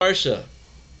Parsha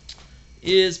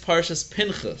is Parshas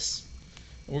Pinchas.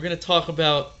 We're going to talk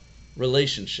about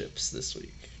relationships this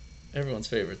week. Everyone's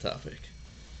favorite topic.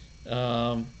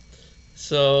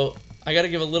 So I got to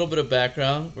give a little bit of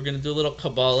background. We're going to do a little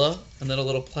Kabbalah and then a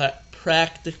little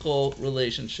practical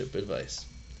relationship advice.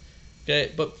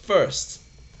 Okay, but first,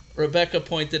 Rebecca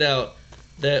pointed out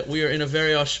that we are in a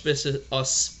very auspicious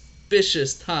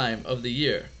time of the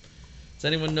year. Does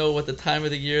anyone know what the time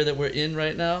of the year that we're in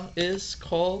right now is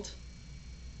called?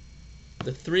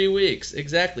 The 3 weeks,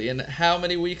 exactly. And how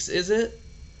many weeks is it?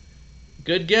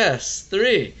 Good guess,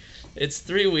 3. It's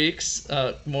 3 weeks,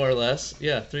 more or less.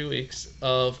 Yeah, 3 weeks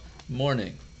of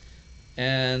mourning.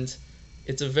 And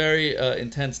it's a very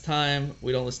intense time.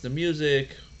 We don't listen to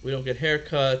music. We don't get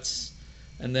haircuts.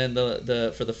 And then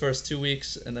for the first 2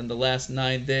 weeks, and then the last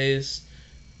 9 days,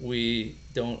 we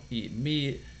don't eat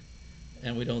meat,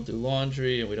 and we don't do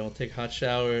laundry, and we don't take hot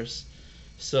showers.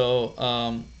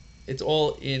 So it's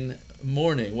all in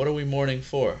mourning. What are we mourning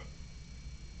for?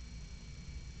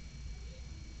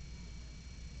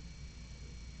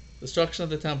 Destruction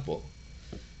of the temple.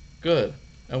 Good.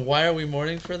 And why are we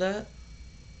mourning for that?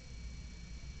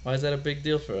 Why is that a big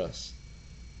deal for us?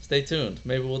 Stay tuned.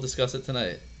 Maybe we'll discuss it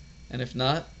tonight. And if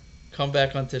not, come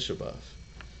back on Tisha B'Av.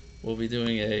 We'll be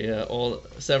doing a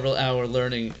several hour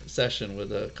learning session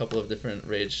with a couple of different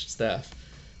Rage staff,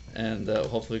 and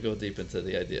hopefully go deep into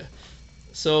the idea.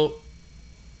 So,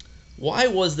 why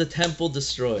was the temple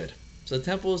destroyed? So the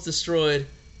temple was destroyed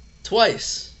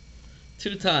twice,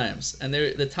 2 times, and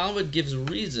the Talmud gives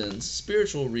reasons,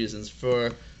 spiritual reasons,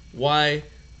 for why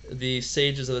the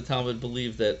sages of the Talmud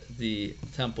believe that the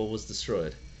temple was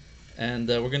destroyed. And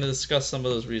we're going to discuss some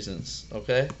of those reasons,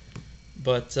 okay?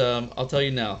 But I'll tell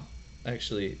you now,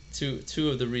 actually, two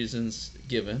of the reasons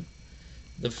given.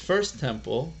 The first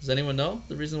temple, does anyone know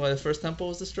the reason why the first temple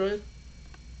was destroyed?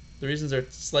 The reasons are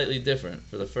slightly different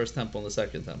for the first temple and the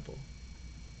second temple.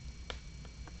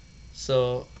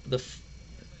 So, the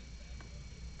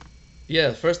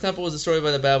first temple was destroyed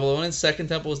by the Babylonians, second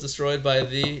temple was destroyed by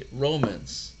the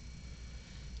Romans,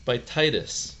 by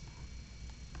Titus.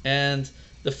 And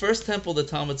the first temple, the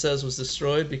Talmud says, was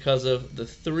destroyed because of the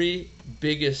 3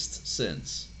 biggest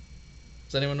sins.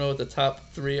 Does anyone know what the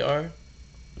top 3 are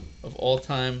of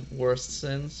all-time worst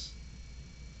sins?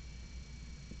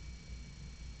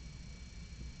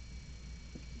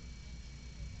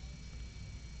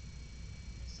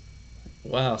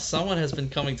 Wow, someone has been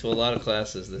coming to a lot of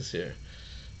classes this year.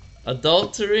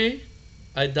 Adultery,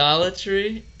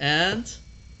 idolatry, and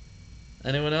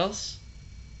anyone else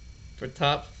for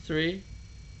top 3?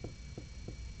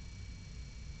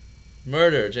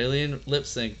 Murder. Jaylene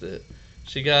lip-synced it.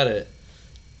 She got it.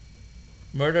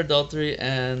 Murder, adultery,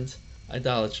 and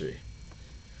idolatry.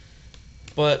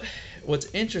 But what's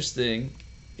interesting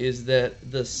is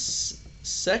that the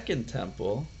second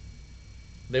temple,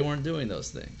 they weren't doing those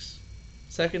things.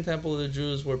 Second temple of the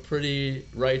Jews were pretty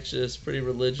righteous, pretty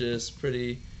religious,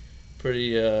 pretty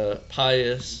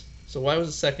pious. So why was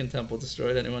the second temple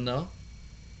destroyed? Anyone know?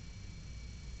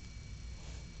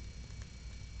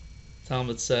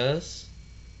 Talmud says.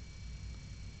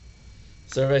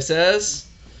 Survey says.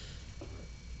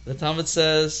 The Talmud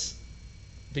says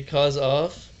because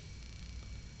of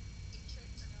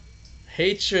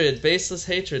hatred, baseless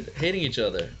hatred, hating each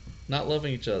other, not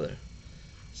loving each other.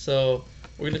 So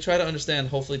we're going to try to understand,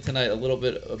 hopefully tonight, a little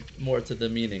bit more to the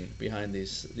meaning behind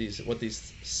what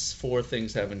these 4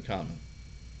 things have in common.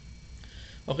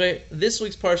 Okay, this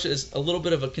week's Parsha is a little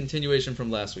bit of a continuation from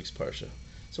last week's Parsha.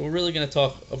 So we're really going to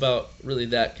talk about really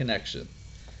that connection.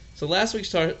 So last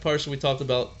week's Parsha we talked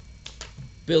about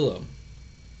Bilam,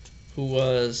 who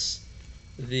was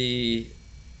the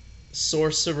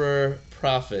sorcerer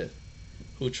prophet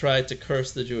who tried to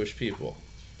curse the Jewish people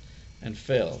and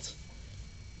failed.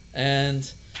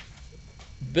 And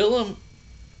Bilam,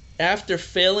 after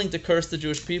failing to curse the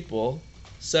Jewish people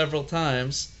several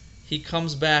times, he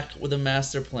comes back with a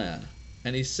master plan.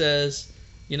 And he says,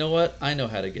 you know what? I know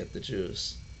how to get the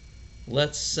Jews.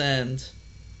 Let's send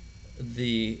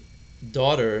the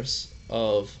daughters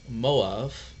of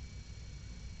Moab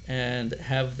and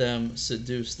have them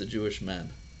seduce the Jewish men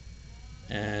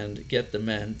and get the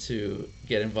men to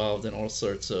get involved in all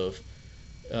sorts of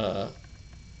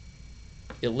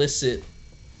illicit,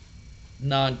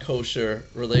 non-kosher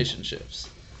relationships.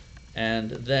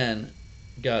 And then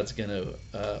God's going to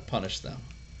punish them.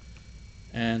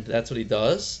 And that's what he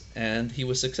does, and he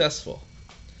was successful.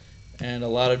 And a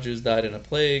lot of Jews died in a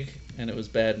plague, and it was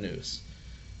bad news.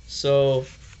 So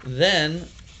then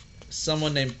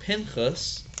someone named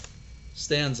Pinchas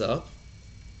stands up,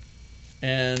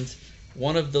 and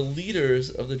one of the leaders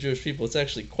of the Jewish people, it's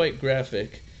actually quite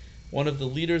graphic, one of the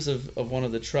leaders of one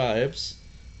of the tribes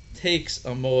takes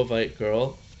a Moabite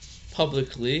girl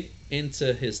publicly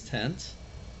into his tent,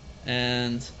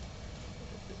 and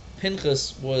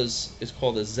Pinchas is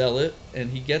called a zealot,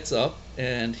 and he gets up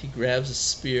and he grabs a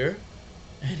spear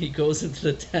and he goes into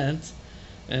the tent,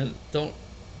 and don't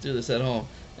do this at home,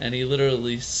 and he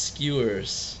literally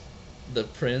skewers the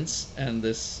prince and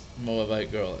this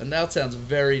Moabite girl. And that sounds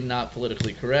very not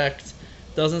politically correct,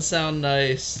 doesn't sound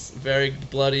nice, very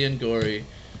bloody and gory,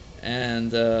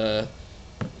 and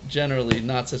generally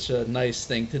not such a nice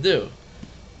thing to do.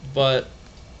 But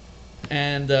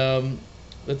the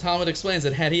Talmud explains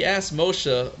that had he asked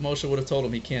Moshe would have told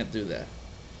him he can't do that.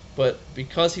 But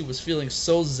because he was feeling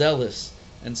so zealous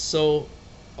and so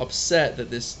upset that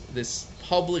this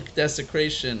public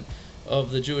desecration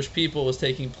of the Jewish people was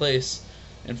taking place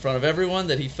in front of everyone,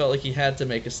 that he felt like he had to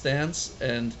make a stance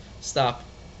and stop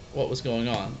what was going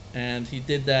on. And he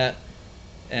did that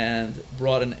and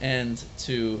brought an end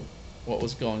to what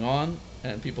was going on,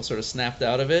 and people sort of snapped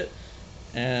out of it.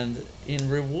 And in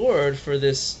reward for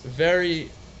this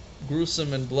very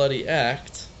gruesome and bloody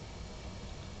act,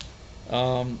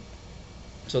 so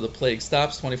the plague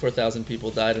stops. 24,000 people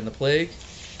died in the plague.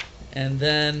 And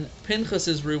then Pinchas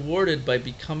is rewarded by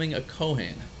becoming a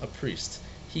Kohen, a priest.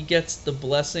 He gets the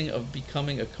blessing of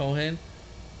becoming a Kohen.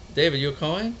 David, you a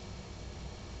Kohen?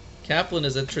 Kaplan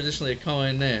is traditionally a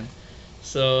Kohen name.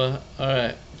 So, all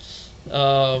right.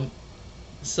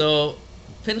 So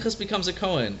Pinchas becomes a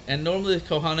Kohen, and normally the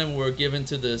Kohanim were given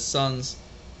to the sons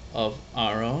of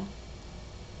Aaron,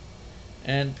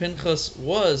 and Pinchas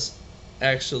was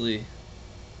actually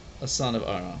a son of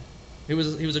Aaron. He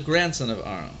was a grandson of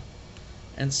Aaron,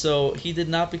 and so he did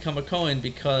not become a Kohen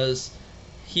because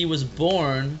he was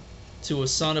born to a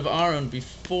son of Aaron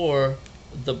before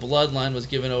the bloodline was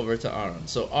given over to Aaron.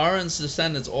 So Aaron's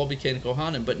descendants all became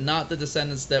Kohanim, but not the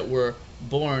descendants that were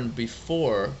born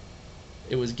before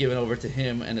it was given over to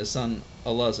him and his son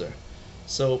Elazar.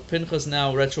 So Pinchas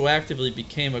now retroactively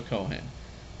became a Kohen,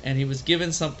 and he was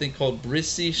given something called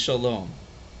Brisi Shalom,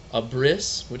 a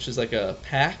bris, which is like a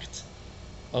pact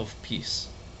of peace.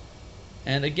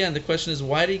 And again, the question is,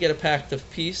 why did he get a pact of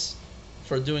peace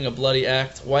for doing a bloody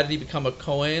act? Why did he become a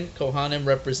Kohen? Kohanim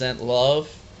represent love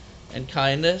and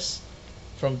kindness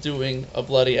from doing a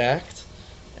bloody act.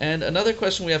 And another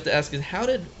question we have to ask is, how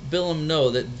did Bilam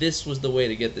know that this was the way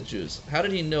to get the Jews? How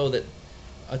did he know that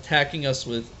attacking us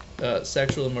with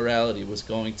sexual immorality was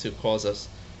going to cause us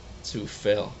to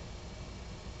fail?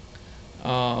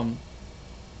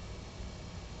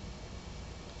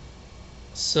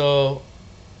 So,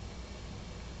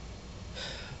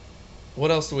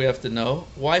 what else do we have to know?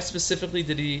 Why specifically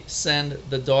did he send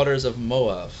the daughters of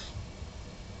Moab?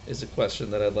 Is a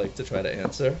question that I'd like to try to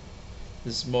answer.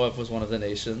 This Moab was one of the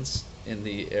nations in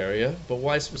the area, but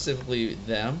why specifically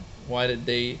them? Why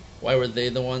were they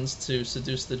the ones to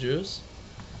seduce the Jews?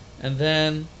 And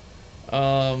then,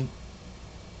 how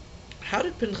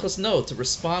did Pinchas know to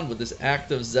respond with this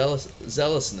act of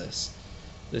zealousness,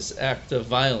 this act of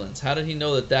violence? How did he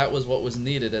know that that was what was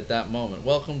needed at that moment?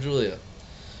 Welcome, Julia.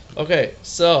 Okay,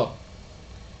 so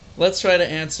let's try to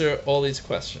answer all these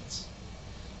questions.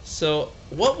 So,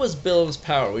 what was Bilam's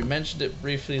power? We mentioned it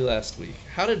briefly last week.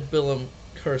 How did Bilam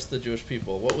curse the Jewish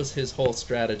people? What was his whole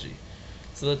strategy?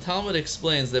 So the Talmud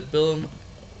explains that Bilam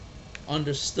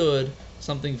understood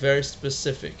something very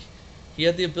specific. He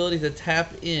had the ability to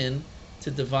tap in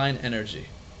to divine energy.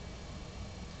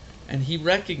 And he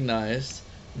recognized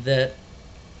that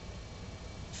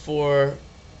for,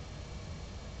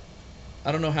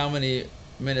 I don't know how many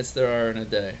minutes there are in a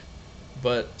day,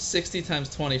 but 60 times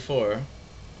 24,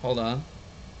 hold on,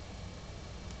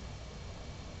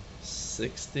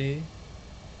 60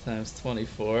 times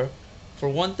 24, for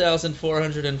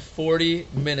 1,440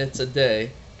 minutes a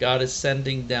day, God is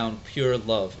sending down pure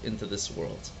love into this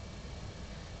world.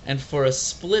 And for a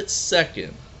split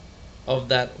second of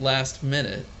that last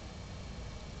minute,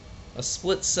 a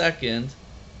split second,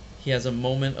 he has a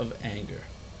moment of anger.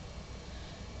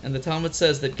 And the Talmud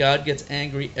says that God gets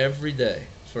angry every day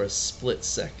for a split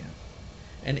second.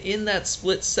 And in that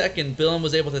split second, Bilam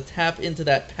was able to tap into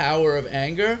that power of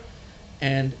anger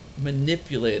and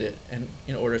manipulate it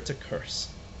in order to curse.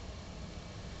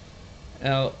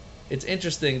 Now, it's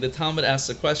interesting, the Talmud asks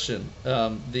a question.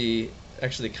 The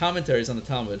commentaries on the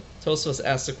Talmud, Tosfos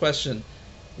asks the question,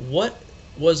 what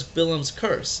was Bilam's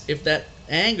curse? If that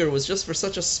anger was just for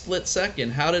such a split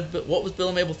second, what was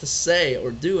Bilam able to say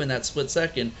or do in that split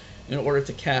second in order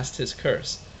to cast his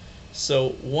curse? So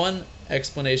one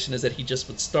explanation is that he just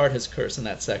would start his curse in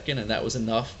that second, and that was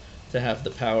enough to have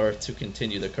the power to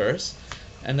continue the curse.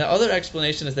 And the other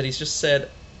explanation is that he's just said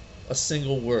a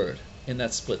single word, in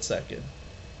that split second.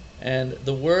 And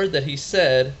the word that he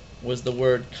said was the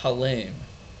word kalem,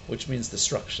 which means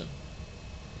destruction.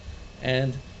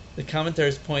 And the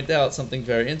commentaries point out something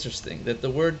very interesting, that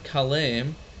the word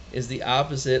kalem is the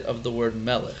opposite of the word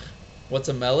melech. What's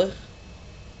a melech?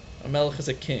 A melech is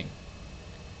a king.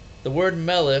 The word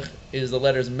melech is the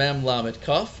letters mem, lamed,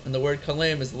 kaf, and the word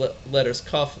kalem is the letters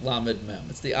kaf, lamed, mem.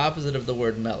 It's the opposite of the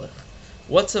word melech.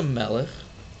 What's a melech?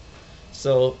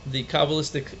 So the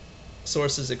Kabbalistic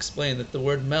sources explain that the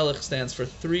word melech stands for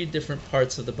 3 different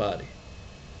parts of the body.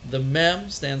 The mem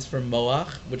stands for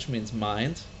moach, which means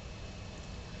mind.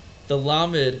 The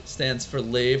lamed stands for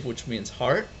lev, which means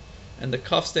heart, and the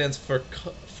kaf stands for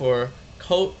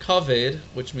kaved,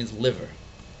 which means liver.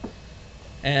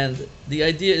 And the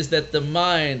idea is that the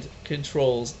mind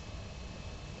controls,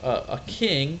 a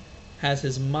king has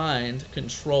his mind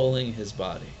controlling his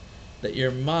body. That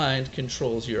your mind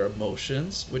controls your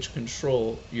emotions, which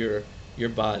control your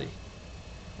body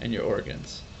and your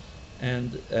organs.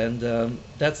 And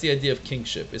that's the idea of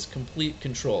kingship, is complete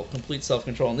control, complete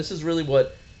self-control. And this is really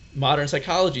what modern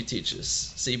psychology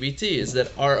teaches, CBT, is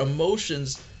that our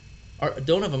emotions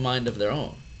don't have a mind of their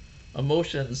own.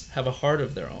 Emotions have a heart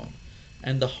of their own.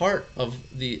 And the heart of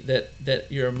that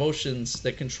your emotions,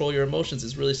 that control your emotions,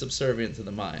 is really subservient to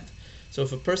the mind. So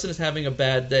if a person is having a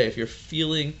bad day, if you're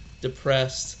feeling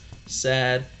depressed,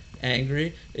 sad,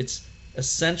 angry, it's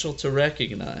essential to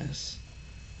recognize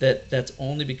that that's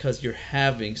only because you're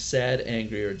having sad,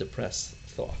 angry, or depressed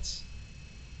thoughts.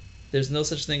 There's no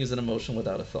such thing as an emotion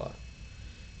without a thought.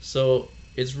 So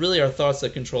it's really our thoughts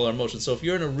that control our emotions. So if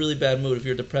you're in a really bad mood, if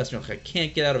you're depressed, you're like, I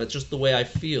can't get out of it, it's just the way I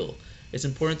feel. It's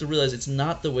important to realize it's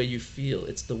not the way you feel,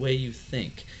 it's the way you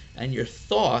think. And your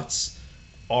thoughts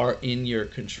are in your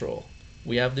control.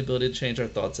 We have the ability to change our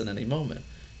thoughts at any moment.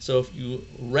 So if you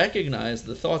recognize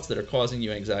the thoughts that are causing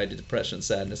you anxiety, depression,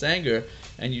 sadness, anger,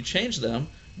 and you change them,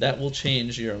 that will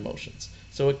change your emotions.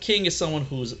 So a king is someone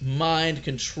whose mind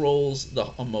controls the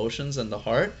emotions and the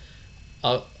heart.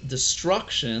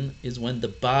 Destruction is when the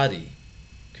body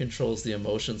controls the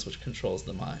emotions, which controls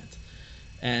the mind.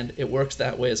 And it works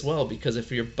that way as well, because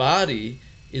if your body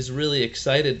is really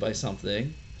excited by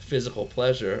something, physical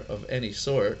pleasure of any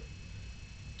sort,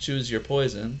 choose your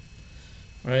poison,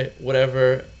 right?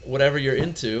 Whatever you're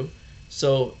into,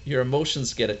 so your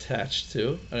emotions get attached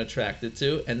to and attracted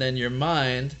to, and then your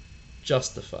mind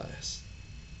justifies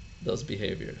those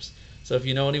behaviors. So if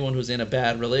you know anyone who's in a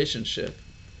bad relationship,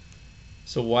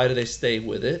 so why do they stay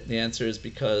with it? The answer is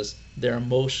because they're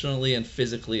emotionally and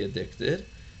physically addicted,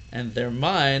 and their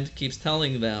mind keeps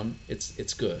telling them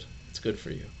it's good. It's good for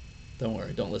you. Don't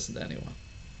worry, don't listen to anyone.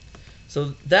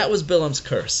 So that was Bilam's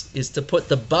curse, is to put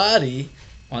the body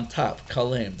on top,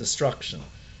 kalem, destruction.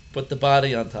 Put the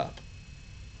body on top.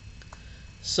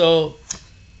 So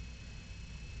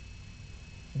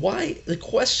the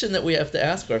question that we have to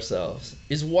ask ourselves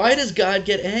is, why does God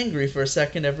get angry for a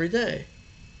second every day?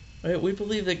 Right? We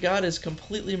believe that God is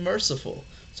completely merciful.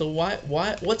 So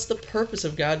what's the purpose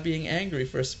of God being angry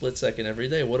for a split second every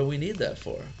day? What do we need that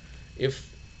for? If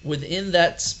within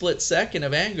that split second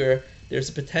of anger there's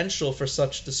a potential for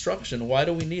such destruction, why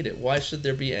do we need it? Why should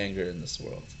there be anger in this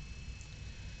world?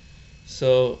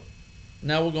 So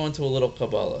now we'll go into a little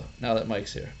Kabbalah, now that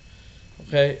Mike's here.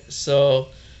 Okay, so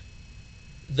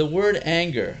the word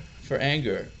anger, for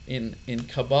anger, in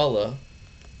Kabbalah,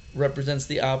 represents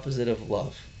the opposite of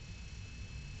love.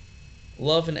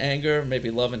 Love and anger,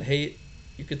 maybe love and hate,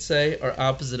 you could say, are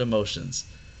opposite emotions.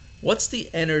 What's the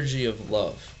energy of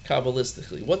love,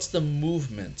 Kabbalistically? What's the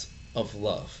movement of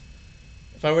love?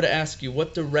 If I were to ask you,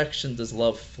 what direction does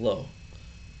love flow?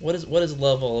 What is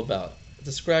love all about?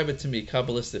 Describe it to me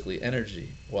Kabbalistically,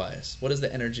 energy-wise. What is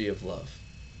the energy of love?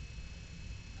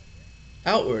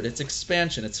 Outward, it's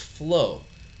expansion, it's flow,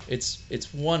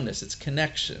 it's oneness, it's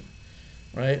connection,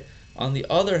 right? On the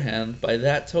other hand, by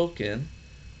that token,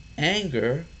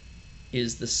 anger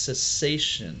is the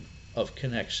cessation of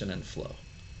connection and flow.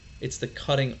 It's the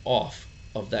cutting off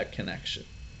of that connection.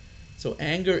 So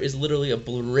anger is literally a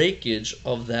breakage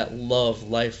of that love,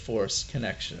 life force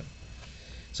connection.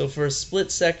 So for a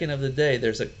split second of the day,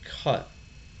 there's a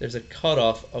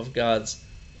cutoff of God's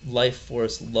life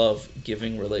force,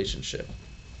 love-giving relationship.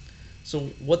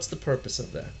 So what's the purpose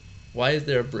of that? Why is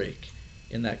there a break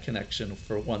in that connection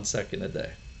for 1 second a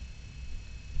day?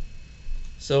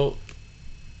 So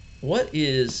what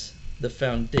is the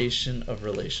foundation of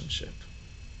relationship?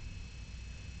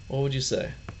 What would you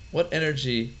say? What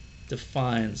energy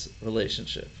defines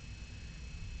relationship?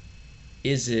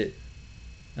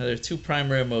 Now there are 2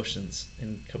 primary emotions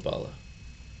in Kabbalah.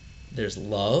 There's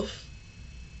love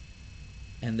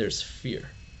and there's fear.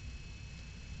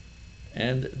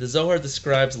 And the Zohar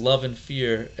describes love and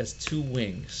fear as two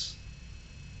wings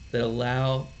that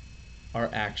allow our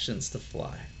actions to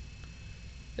fly.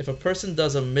 If a person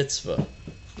does a mitzvah,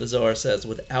 the Zohar says,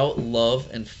 without love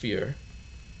and fear,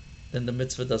 then the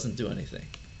mitzvah doesn't do anything.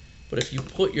 But if you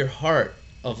put your heart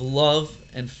of love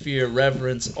and fear,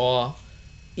 reverence, awe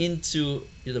into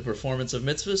the performance of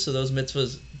mitzvahs, so those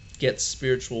mitzvahs get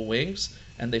spiritual wings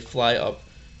and they fly up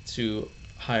to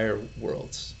higher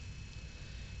worlds.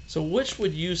 So which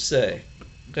would you say?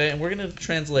 Okay, and we're going to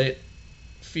translate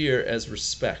fear as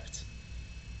respect,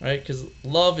 right? Because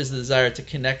love is the desire to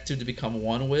connect to become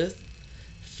one with.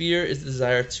 Fear is the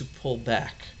desire to pull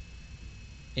back.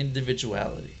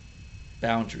 Individuality,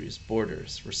 boundaries,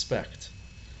 borders, respect.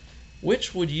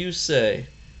 Which would you say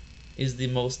is the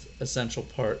most essential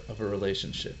part of a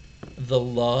relationship? The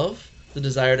love, the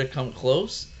desire to come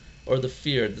close, or the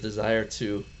fear, the desire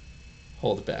to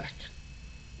hold back?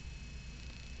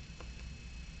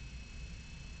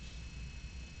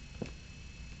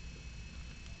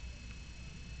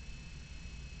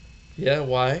 Yeah,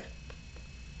 why?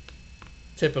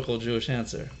 Typical Jewish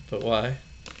answer, but why?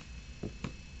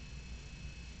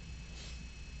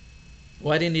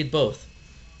 Why do you need both?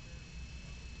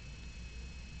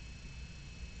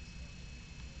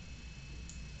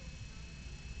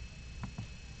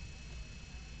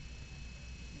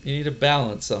 You need a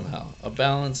balance somehow. A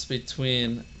balance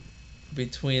between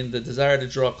the desire to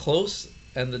draw close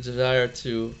and the desire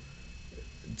to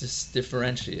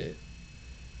differentiate.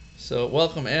 So,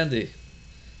 welcome, Andy.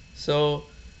 So,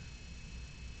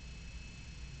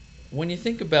 when you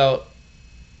think about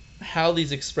how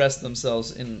these express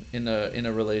themselves in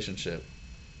a relationship,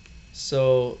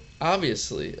 so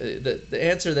obviously the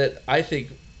answer that I think,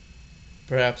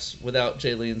 perhaps without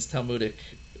Jaylene's Talmudic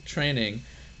training,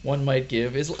 one might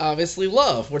give is obviously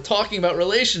love. We're talking about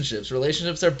relationships.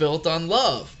 Relationships are built on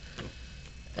love.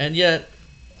 And yet,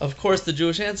 of course, the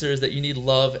Jewish answer is that you need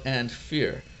love and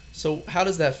fear. So how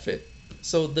does that fit?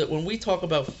 So that when we talk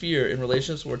about fear in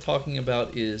relationships, what we're talking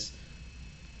about is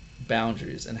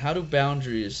boundaries. And how do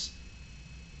boundaries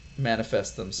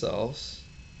manifest themselves?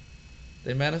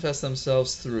 They manifest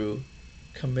themselves through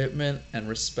commitment and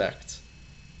respect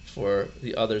for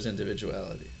the other's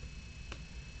individuality.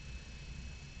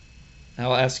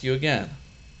 I'll ask you again.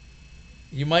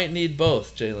 You might need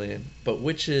both, Jaylene, but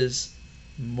which is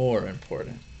more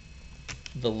important?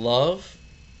 The love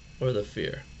or the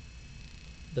fear?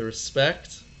 The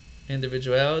respect,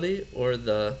 individuality, or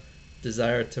the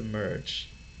desire to merge?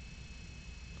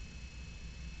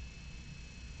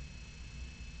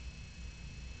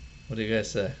 What do you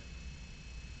guys say?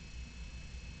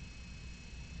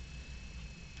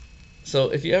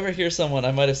 So if you ever hear someone,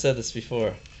 I might have said this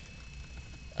before,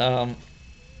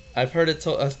 I've heard it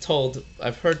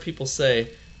I've heard people say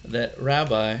that,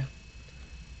 Rabbi,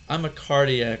 I'm a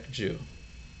cardiac Jew.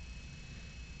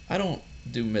 I don't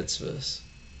do mitzvahs.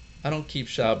 I don't keep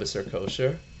Shabbos or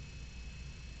kosher.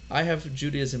 I have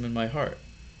Judaism in my heart.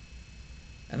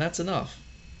 And that's enough.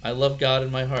 I love God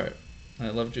in my heart. And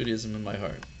I love Judaism in my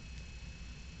heart.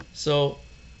 So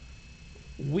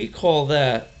we call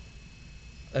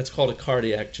that's called a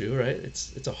cardiac Jew, right?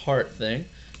 It's a heart thing.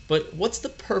 But what's the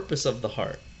purpose of the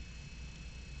heart?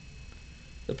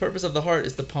 The purpose of the heart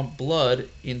is to pump blood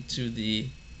into the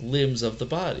limbs of the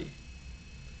body.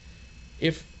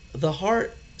 If the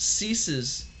heart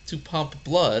ceases to pump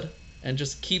blood and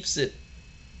just keeps it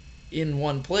in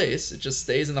one place, it just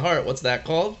stays in the heart, what's that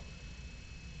called?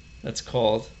 That's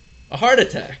called a heart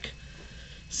attack.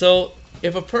 So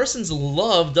if a person's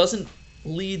love doesn't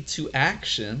lead to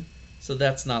action, so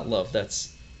that's not love,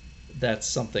 that's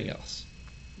something else.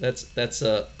 That's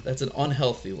an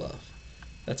unhealthy love.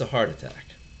 That's a heart attack.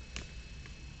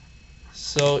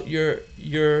 So your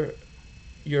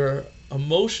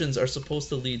emotions are supposed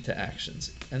to lead to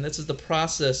actions, and this is the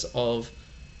process of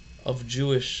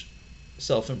Jewish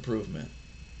self-improvement,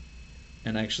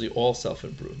 and actually all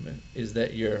self-improvement is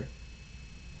that your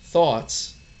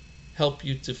thoughts help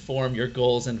you to form your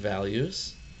goals and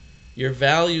values. Your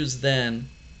values then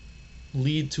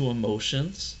lead to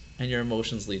emotions, and your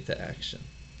emotions lead to action.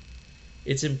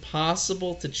 It's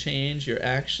impossible to change your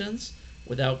actions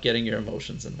without getting your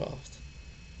emotions involved.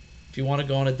 If you want to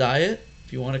go on a diet,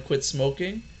 if you want to quit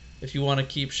smoking, if you want to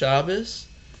keep Shabbos,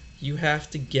 you have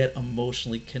to get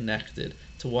emotionally connected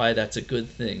to why that's a good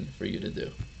thing for you to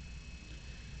do.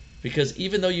 Because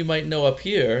even though you might know up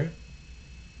here,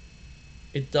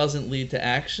 it doesn't lead to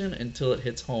action until it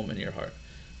hits home in your heart.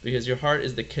 Because your heart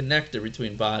is the connector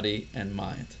between body and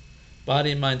mind.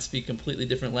 Body and mind speak completely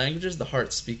different languages. The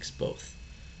heart speaks both.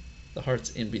 The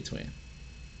heart's in between.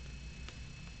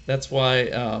 That's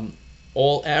why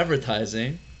All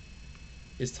advertising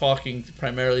is talking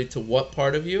primarily to what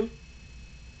part of you?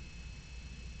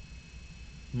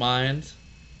 Mind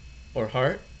or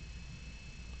heart?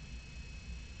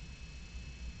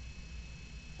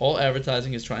 All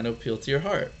advertising is trying to appeal to your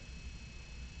heart.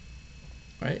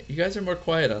 Right? You guys are more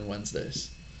quiet on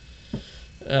Wednesdays.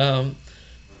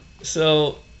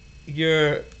 So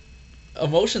your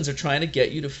emotions are trying to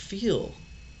get you to feel,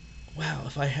 wow,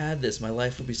 if I had this, my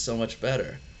life would be so much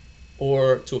better.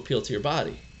 Or to appeal to your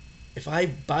body. If I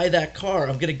buy that car,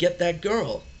 I'm going to get that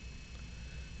girl.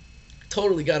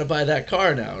 Totally got to buy that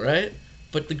car now, right?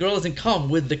 But the girl doesn't come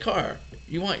with the car.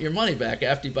 You want your money back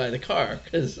after you buy the car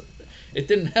because it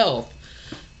didn't help.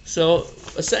 So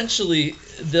essentially,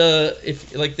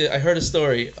 I heard a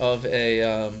story of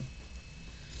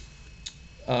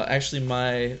actually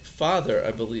my father,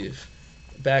 I believe,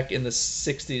 back in the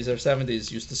 60s or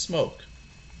 70s used to smoke.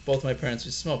 Both my parents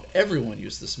used to smoke. Everyone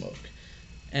used to smoke.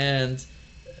 And,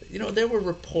 there were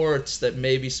reports that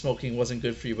maybe smoking wasn't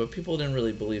good for you, but people didn't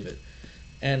really believe it.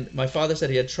 And my father said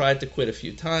he had tried to quit a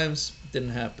few times, didn't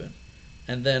happen.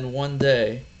 And then one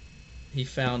day, he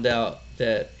found out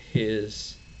that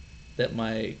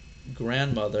my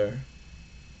grandmother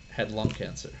had lung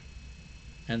cancer.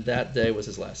 And that day was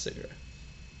his last cigarette.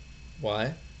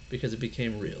 Why? Because it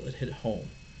became real. It hit home.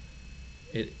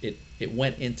 It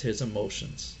went into his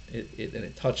emotions. And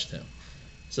it touched him.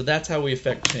 So that's how we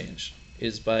affect change,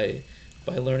 is by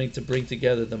learning to bring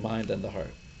together the mind and the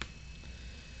heart.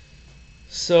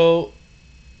 So,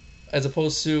 as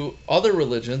opposed to other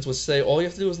religions which say all you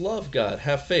have to do is love God,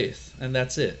 have faith, and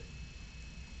that's it.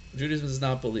 Judaism does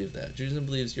not believe that. Judaism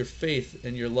believes your faith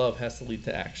and your love has to lead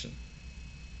to action.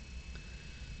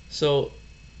 So,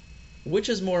 which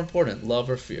is more important, love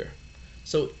or fear?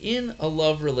 So in a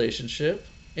relationship,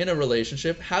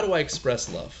 how do I express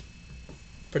love?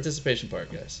 Participation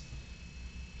part, guys.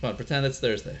 Come on, pretend it's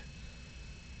Thursday.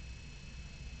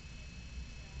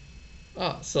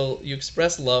 So you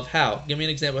express love how? Give me an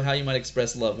example of how you might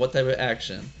express love. What type of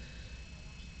action?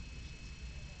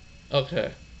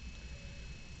 Okay.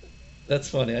 That's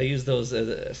funny. I use those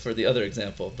for the other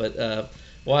example. But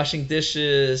washing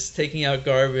dishes, taking out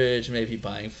garbage, maybe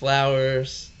buying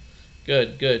flowers.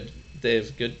 Good,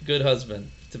 Dave. Good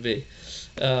husband to be.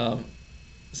 So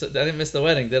I didn't miss the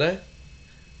wedding, did I?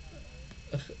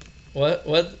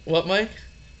 What, Mike?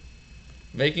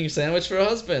 Making a sandwich for a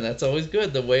husband. That's always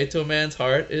good. The way to a man's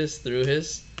heart is through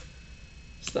his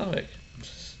stomach.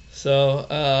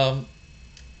 So,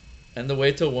 and the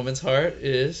way to a woman's heart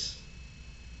is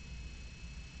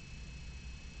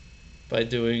by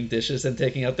doing dishes and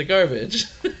taking out the garbage.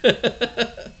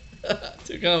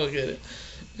 Too complicated.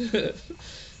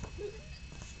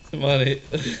 Money.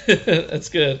 That's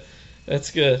good. I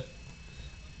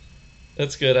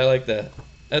like that.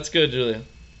 That's good, Julia.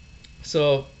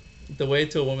 So, the way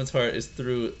to a woman's heart is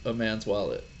through a man's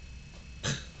wallet.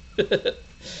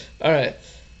 All right.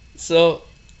 So,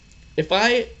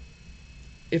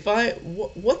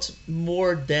 what's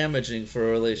more damaging for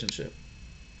a relationship?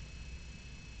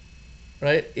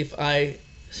 Right? If I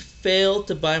fail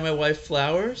to buy my wife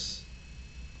flowers,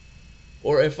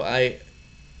 or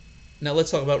now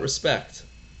let's talk about respect,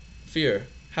 fear.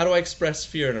 How do I express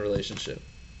fear in a relationship?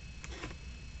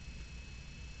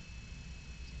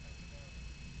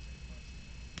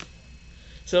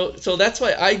 So that's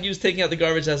why I use taking out the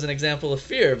garbage as an example of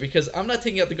fear, because I'm not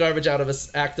taking out the garbage out of an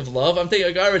act of love. I'm taking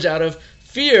out garbage out of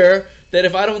fear that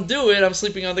if I don't do it, I'm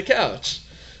sleeping on the couch.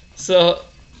 So,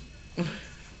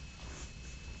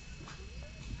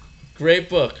 great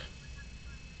book.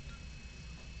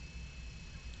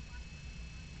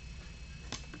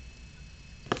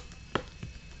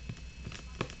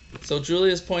 So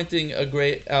Julia's pointing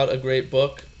out a great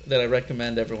book that I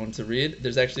recommend everyone to read.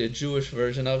 There's actually a Jewish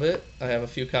version of it. I have a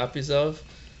few copies of,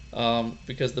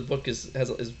 because the book is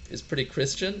pretty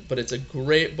Christian, but it's a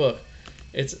great book.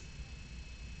 It's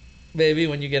maybe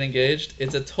when you get engaged,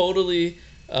 it's a totally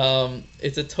God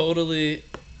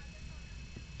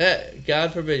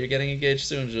forbid you're getting engaged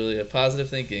soon, Julia. Positive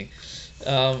thinking.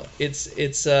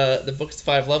 The book's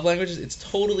 5 Love Languages. It's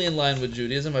totally in line with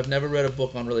Judaism. I've never read a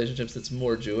book on relationships that's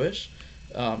more Jewish.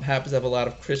 Happens to have a lot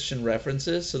of Christian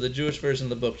references, so the Jewish version of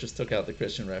the book just took out the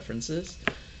Christian references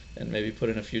and maybe put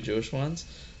in a few Jewish ones.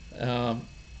 The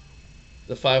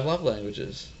 5 Love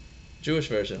Languages, Jewish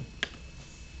version.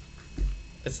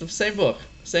 It's the same book.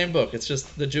 It's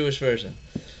just the Jewish version.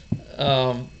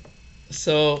 The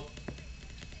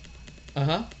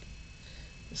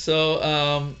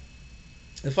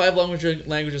 5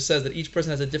 languages says that each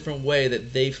person has a different way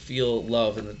that they feel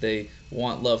love and that they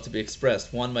want love to be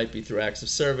expressed. One might be through acts of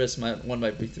service. One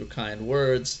might be through kind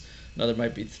words. Another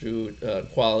might be through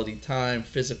quality time,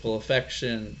 physical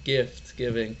affection, gift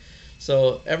giving.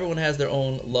 So everyone has their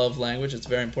own love language. It's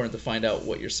very important to find out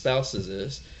what your spouse's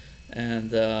is.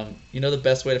 And you know the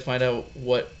best way to find out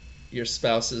what your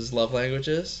spouse's love language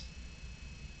is?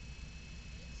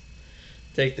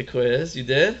 Take the quiz. You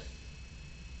did?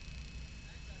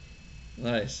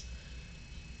 Nice.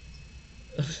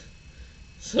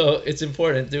 So it's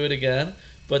important. Do it again.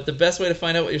 But the best way to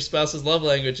find out what your spouse's love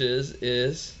language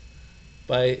is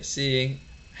by seeing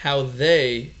how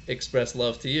they express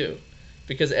love to you.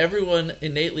 Because everyone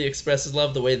innately expresses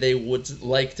love the way they would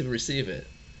like to receive it,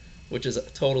 which is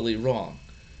totally wrong.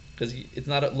 Because it's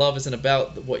not love isn't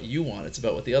about what you want; it's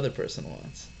about what the other person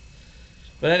wants.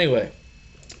 But anyway,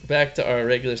 back to our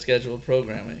regular scheduled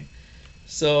programming.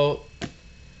 So,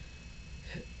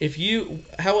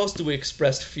 how else do we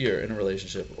express fear in a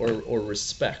relationship or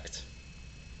respect?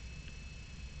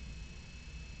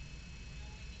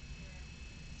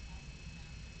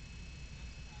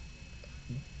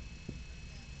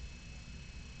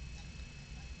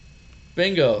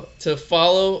 Bingo. To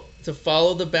follow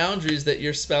the boundaries that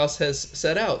your spouse has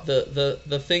set out.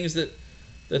 The things that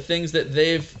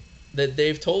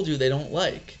they've told you they don't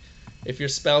like. If your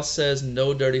spouse says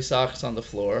no dirty socks on the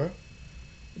floor,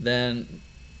 then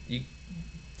you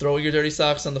throw your dirty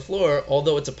socks on the floor,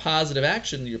 although it's a positive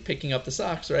action, you're picking up the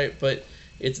socks, right? But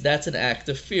that's an act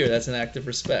of fear, that's an act of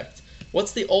respect.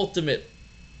 What's the ultimate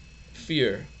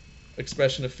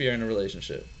expression of fear in a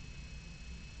relationship?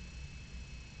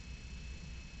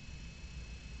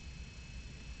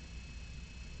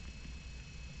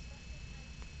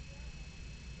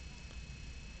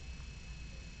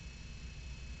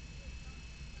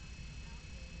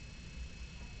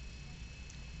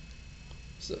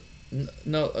 So,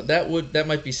 no, that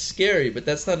might be scary, but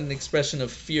that's not an expression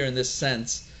of fear in this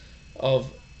sense of,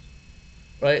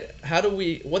 right?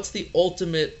 What's the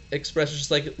ultimate expression?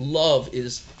 Just like love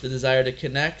is the desire to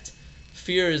connect,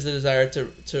 fear is the desire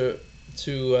to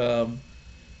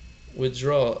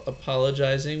withdraw,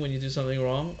 apologizing when you do something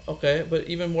wrong. Okay, but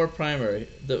even more primary,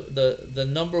 the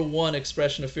number one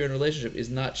expression of fear in a relationship is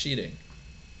not cheating,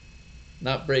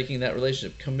 not breaking that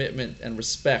relationship, commitment and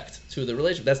respect to the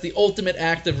relationship. That's the ultimate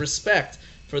act of respect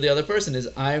for the other person, is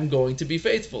I'm going to be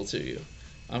faithful to you.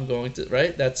 I'm going to,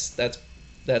 right? That's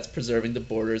preserving the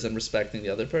borders and respecting the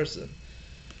other person.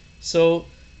 So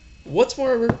what's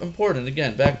more important?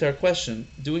 Again, back to our question,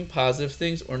 doing positive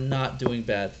things or not doing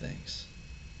bad things?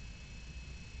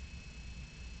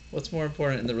 What's more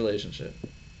important in the relationship?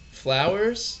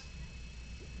 Flowers?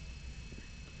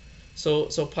 So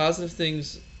positive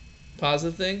things,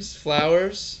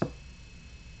 flowers,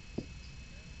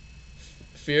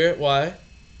 fear, why?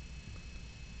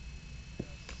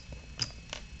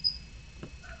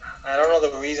 I don't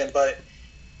know the reason, but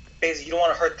basically you don't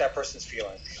want to hurt that person's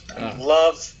feelings.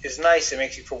 Love is nice, it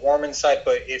makes you feel warm inside,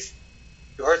 but if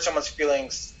you hurt someone's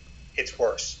feelings, it's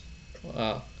worse.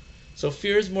 Wow. So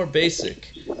fear is more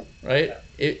basic, right?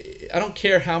 Yeah. I don't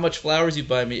care how much flowers you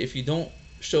buy me. If you don't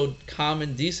show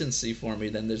common decency for me,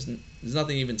 then there's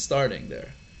nothing even starting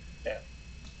there. Yeah.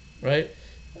 Right?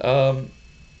 Can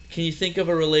you think of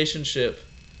a relationship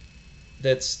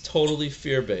that's totally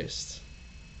fear-based?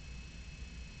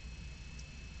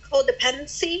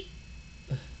 Codependency.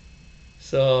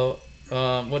 So,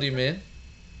 what do you mean?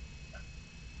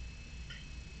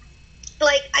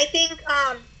 Like, I think,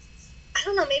 I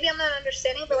don't know, maybe I'm not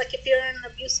understanding, but like if you're in an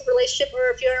abusive relationship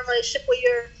or if you're in a relationship where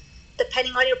you're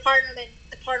depending on your partner, then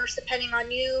the partner's depending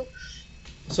on you.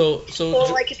 So or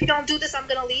like, if you don't do this, I'm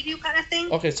going to leave you kind of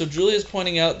thing. Okay, so Julia's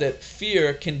pointing out that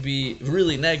fear can be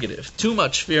really negative. Too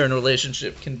much fear in a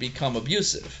relationship can become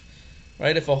abusive,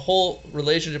 right? If a whole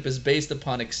relationship is based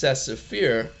upon excessive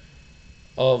fear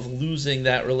of losing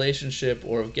that relationship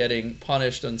or of getting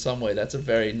punished in some way, that's a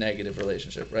very negative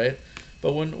relationship, right?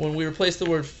 But when we replace the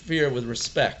word fear with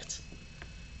respect,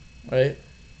 right?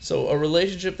 So a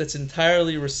relationship that's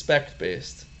entirely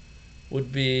respect-based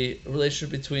would be a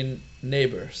relationship between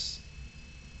neighbors,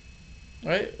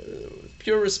 right?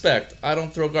 Pure respect. I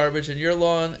don't throw garbage in your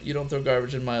lawn, you don't throw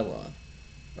garbage in my lawn,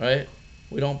 right?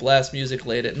 We don't blast music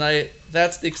late at night.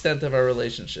 That's the extent of our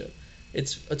relationship.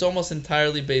 It's almost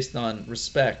entirely based on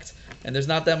respect, and there's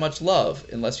not that much love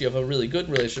unless you have a really good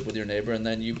relationship with your neighbor, and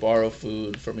then you borrow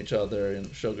food from each other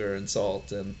and sugar and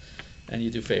salt, and you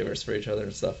do favors for each other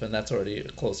and stuff, and that's already a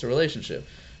closer relationship.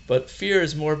 But fear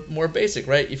is more basic,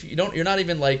 right? If you don't, you're not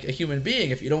even like a human being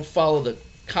if you don't follow the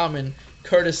common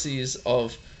courtesies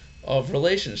of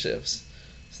relationships.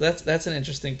 So that's an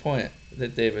interesting point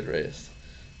that David raised.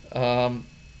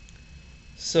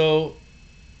 So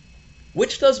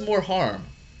which does more harm?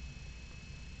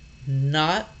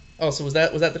 Not Oh, so was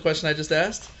that the question I just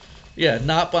asked? Yeah,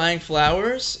 not buying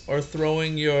flowers or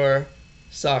throwing your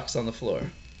socks on the floor.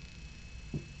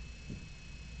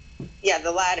 Yeah,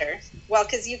 the latter. Well,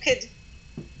 because you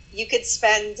could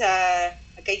spend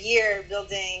like a year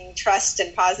building trust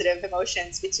and positive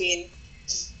emotions between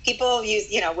people,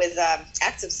 with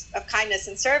acts of kindness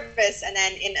and service, and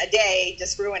then in a day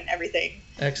just ruin everything.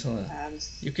 Excellent.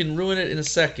 You can ruin it in a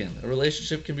second. A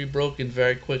relationship can be broken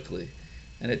very quickly,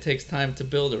 and it takes time to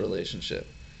build a relationship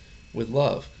with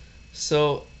love.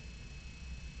 So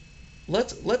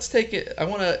let's take it. I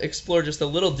want to explore just a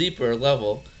little deeper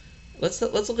level. Let's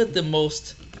look at the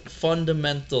most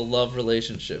fundamental love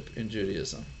relationship in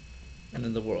Judaism and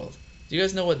in the world. Do you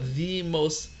guys know what the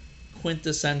most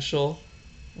quintessential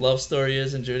love story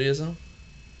is in Judaism?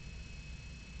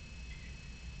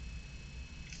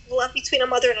 Love between a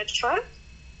mother and a child?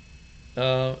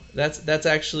 That's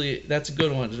a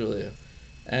good one, Julia.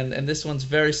 And this one's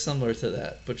very similar to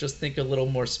that, but just think a little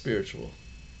more spiritual.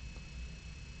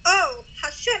 Oh,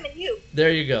 Hashem and you.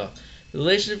 There you go. The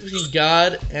relationship between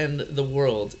God and the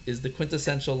world is the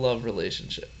quintessential love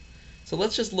relationship. So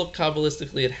let's just look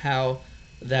Kabbalistically at how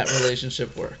that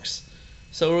relationship works.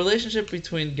 So a relationship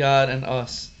between God and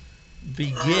us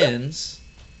begins,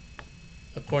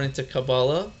 according to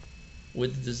Kabbalah,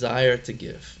 with the desire to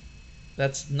give.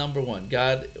 That's number one.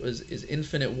 God is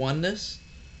infinite oneness,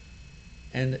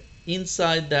 and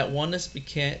inside that oneness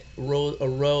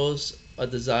arose a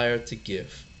desire to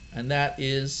give. And that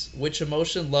is which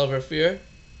emotion? Love or fear?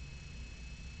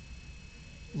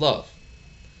 Love.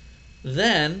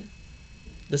 Then,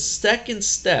 the second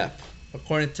step,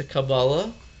 according to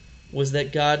Kabbalah, was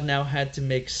that God now had to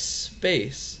make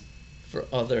space for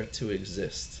other to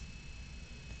exist.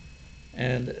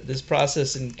 And this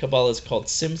process in Kabbalah is called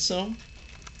Tzimtzum,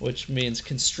 which means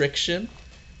constriction.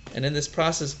 And in this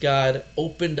process, God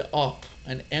opened up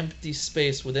an empty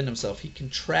space within himself. He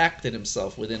contracted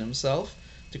himself within himself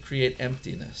to create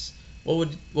emptiness.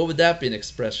 What would that be an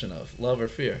expression of? Love or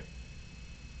fear?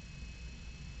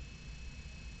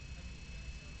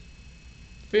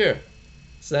 Fear.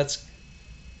 So that's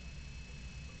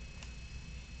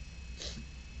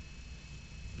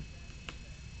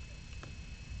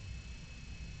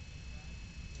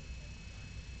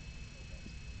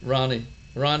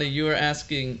Ronnie, you are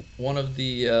asking one of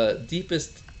the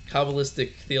deepest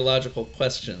Kabbalistic theological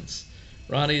questions.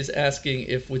 Ronnie is asking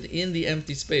if within the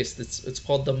empty space, it's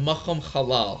called the Macham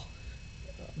Halal.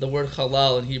 The word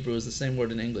halal in Hebrew is the same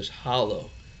word in English, hollow,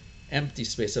 empty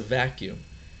space, a vacuum.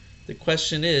 The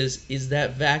question is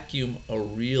that vacuum a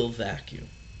real vacuum?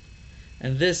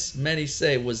 And this, many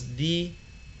say, was the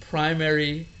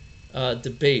primary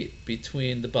debate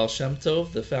between the Baal Shem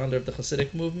Tov, the founder of the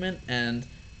Hasidic movement, and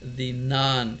the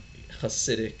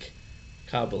non-Hasidic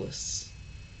Kabbalists.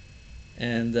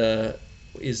 And the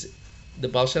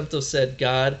Baal Shem Tov said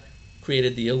God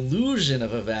created the illusion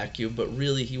of a vacuum, but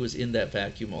really he was in that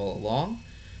vacuum all along.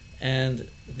 And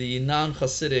the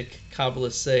non-Hasidic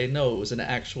Kabbalists say, no, it was an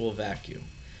actual vacuum.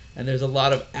 And there's a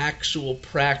lot of actual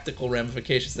practical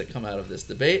ramifications that come out of this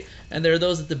debate. And there are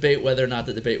those that debate whether or not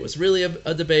the debate was really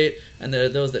a debate, and there are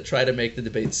those that try to make the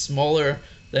debate smaller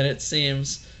than it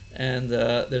seems. And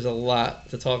there's a lot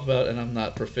to talk about, and I'm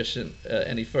not proficient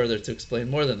any further to explain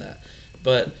more than that.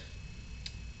 But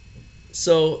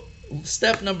so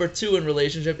step number 2 in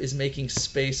relationship is making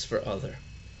space for other.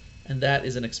 And that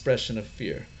is an expression of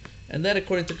fear. And then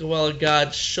according to Kabbalah,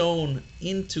 God shone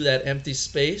into that empty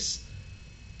space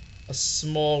a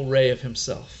small ray of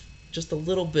himself. Just a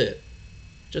little bit.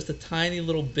 Just a tiny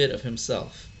little bit of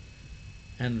himself.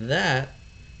 And that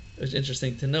is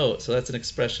interesting to note. So that's an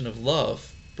expression of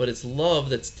love. But it's love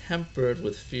that's tempered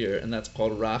with fear, and that's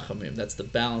called rachamim. That's the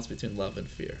balance between love and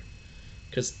fear.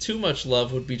 Because too much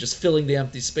love would be just filling the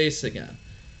empty space again.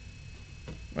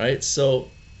 Right?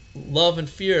 So love and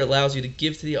fear allows you to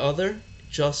give to the other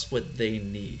just what they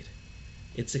need.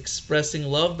 It's expressing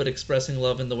love, but expressing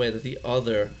love in the way that the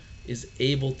other is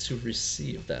able to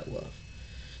receive that love.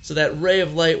 So that ray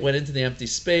of light went into the empty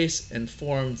space and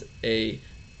formed a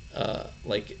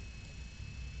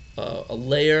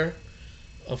layer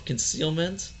of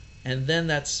concealment, and then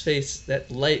that space,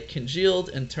 that light congealed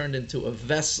and turned into a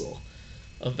vessel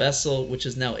which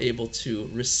is now able to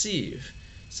receive.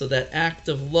 So that act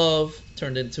of love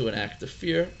turned into an act of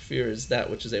fear. Fear is that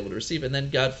which is able to receive. And then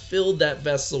God filled that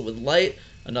vessel with light,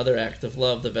 another act of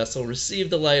love. The vessel received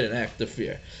the light, an act of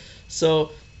fear.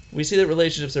 So we see that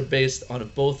relationships are based on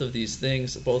both of these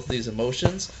things, both of these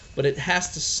emotions, but it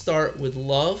has to start with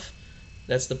love.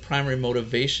 That's the primary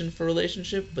motivation for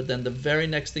relationship. But then the very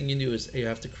next thing you do is you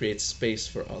have to create space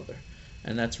for other.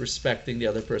 And that's respecting the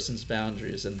other person's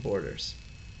boundaries and borders.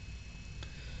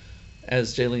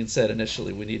 as Jaylene said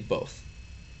initially, we need both.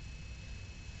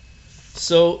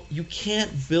 So you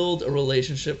can't build a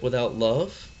relationship without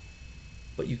love,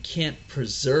 but you can't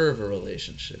preserve a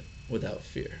relationship without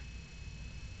fear.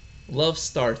 Love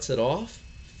starts it off,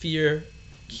 fear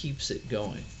keeps it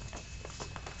going.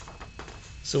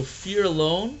 So fear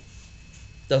alone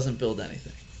doesn't build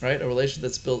anything, right? A relationship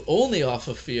that's built only off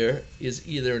of fear is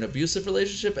either an abusive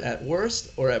relationship at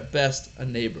worst, or at best a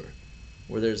neighbor,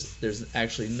 where there's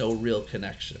actually no real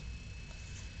connection.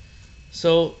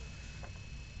 So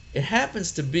it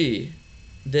happens to be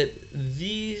that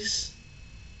these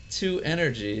two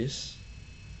energies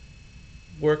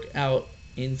work out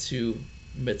into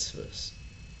mitzvahs.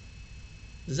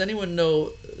 Does anyone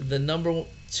know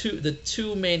the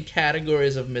two main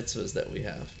categories of mitzvahs that we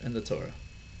have in the Torah?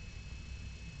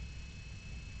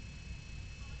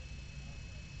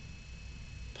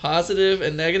 Positive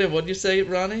and negative. What do you say,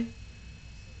 Ronnie?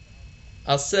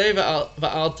 Aseh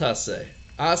va'al taseh.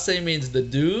 Aseh means the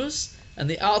do's, and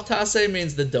the al taseh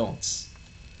means the don'ts.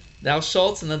 Thou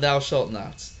shalt and the thou shalt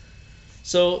nots.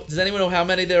 So, does anyone know how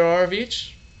many there are of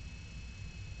each?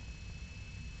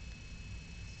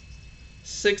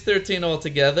 613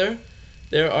 altogether.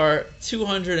 There are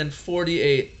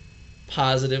 248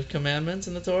 positive commandments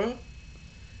in the Torah,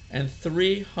 and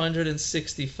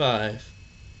 365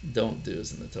 don't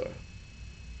do's in the Torah.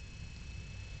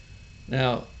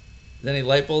 Now, did any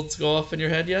light bulbs go off in your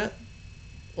head yet?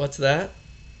 What's that?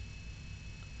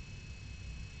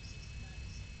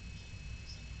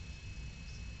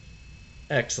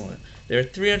 Excellent. There are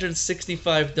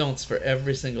 365 don'ts for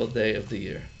every single day of the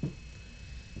year.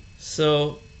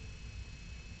 So,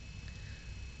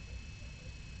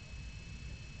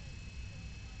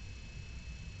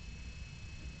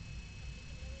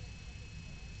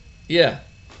 yeah,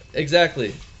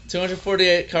 exactly.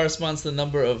 248 corresponds to the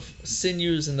number of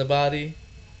sinews in the body,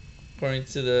 according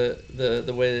to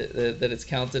the way that it's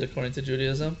counted according to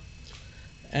Judaism.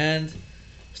 And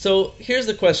so here's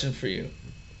the question for you.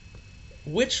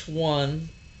 Which one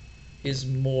is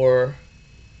more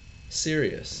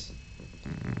serious?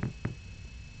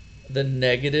 The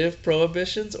negative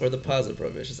prohibitions or the positive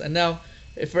prohibitions? And now,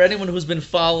 if for anyone who's been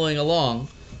following along,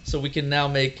 so we can now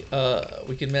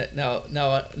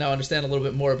now understand a little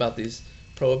bit more about these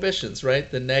prohibitions, right?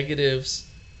 The negatives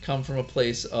come from a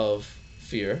place of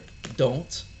fear.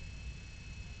 Don't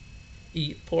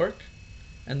eat pork.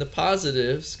 And the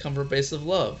positives come from a place of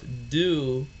love.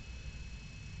 Do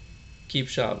keep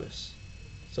Shabbos,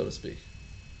 so to speak.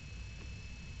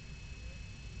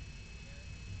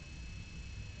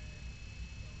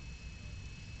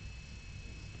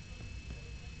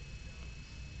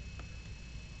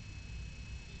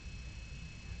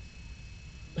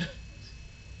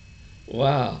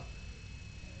 Wow.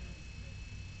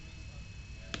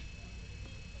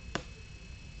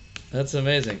 That's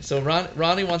amazing. So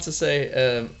Ronnie wants to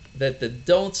say that the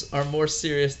don'ts are more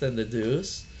serious than the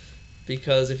do's,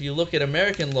 because if you look at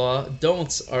American law,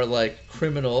 don'ts are like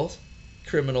criminal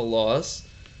laws.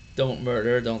 Don't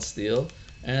murder, don't steal.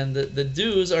 And the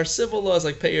do's are civil laws,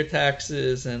 like pay your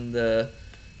taxes and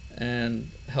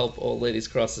help old ladies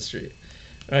cross the street.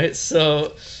 Right?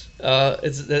 So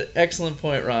it's an excellent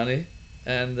point, Ronnie.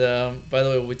 And by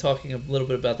the way, we'll be talking a little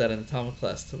bit about that in the Talmud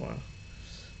class tomorrow.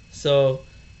 So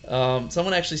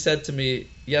someone actually said to me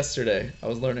yesterday, I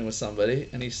was learning with somebody,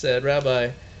 and he said, Rabbi,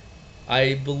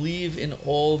 I believe in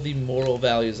all the moral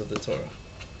values of the Torah.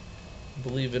 I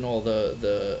believe in all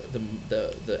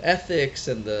the ethics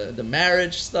and the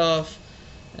marriage stuff.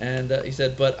 And he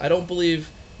said, but I don't believe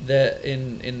that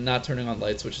in not turning on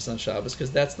light switches on Shabbos,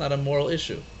 because that's not a moral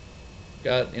issue.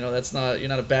 God, that's not, you're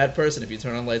not a bad person if you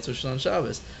turn on light switches on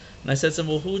Shabbos. And I said to him,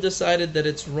 well, who decided that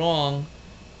it's wrong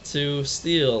to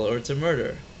steal or to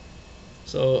murder?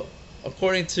 So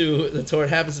according to the Torah,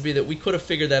 it happens to be that we could have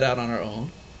figured that out on our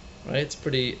own, right? It's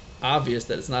pretty obvious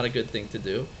that it's not a good thing to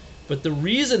do. But the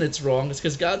reason it's wrong is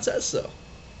because God says so.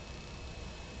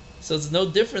 So it's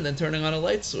no different than turning on a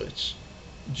light switch.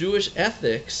 Jewish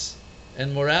ethics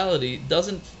and morality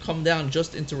doesn't come down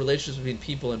just into relationships between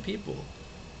people and people.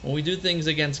 When we do things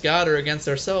against God or against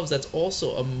ourselves, that's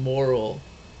also a moral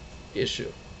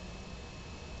issue.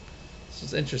 This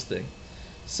is interesting.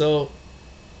 So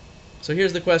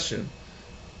here's the question: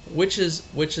 which is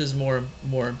more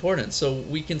important? So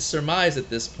we can surmise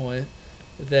at this point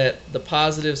that the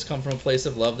positives come from a place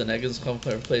of love, the negatives come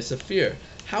from a place of fear.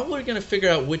 How are we going to figure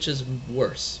out which is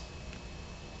worse?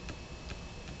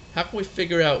 How can we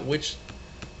figure out which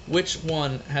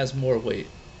one has more weight?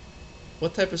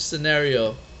 What type of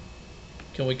scenario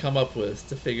can we come up with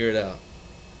to figure it out?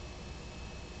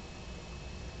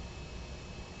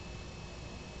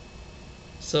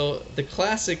 So the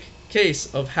classic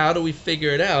case of how do we figure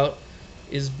it out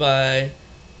is by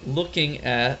looking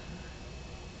at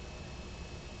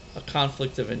a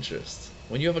conflict of interest.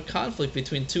 When you have a conflict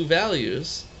between two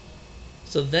values,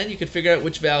 so then you can figure out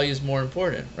which value is more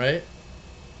important, right?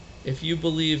 If you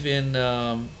believe in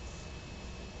I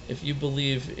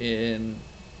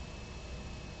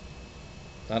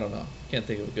don't know, can't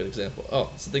think of a good example.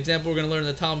 Oh, so the example we're going to learn in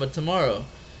the Talmud tomorrow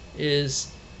is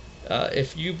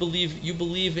if you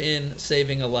believe in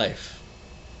saving a life,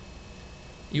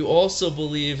 you also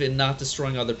believe in not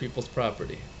destroying other people's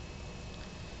property.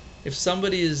 If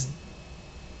somebody is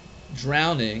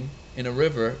drowning in a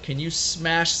river, can you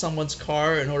smash someone's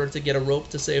car in order to get a rope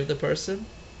to save the person?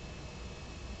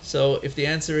 So if the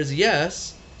answer is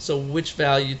yes, so which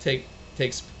value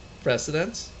takes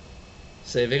precedence?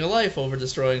 Saving a life over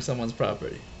destroying someone's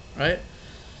property, right?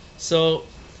 So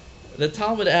the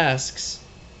Talmud asks,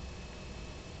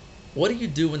 what do you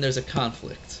do when there's a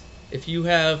conflict? If you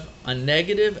have a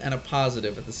negative and a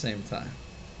positive at the same time.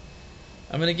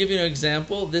 I'm going to give you an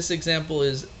example. This example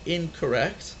is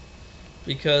incorrect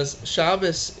because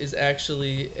Shabbos is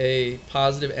actually a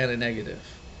positive and a negative.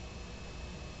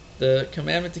 The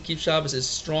commandment to keep Shabbos is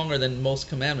stronger than most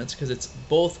commandments because it's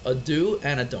both a do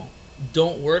and a don't.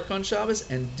 Don't work on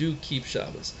Shabbos and do keep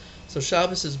Shabbos. So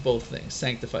Shabbos is both things.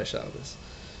 Sanctify Shabbos.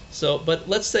 So, but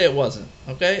let's say it wasn't.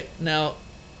 Okay? Now,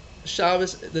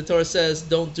 Shabbos, the Torah says,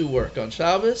 don't do work on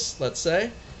Shabbos, let's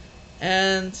say.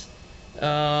 And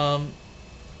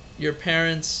your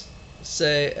parents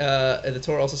say, and the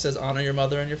Torah also says, honor your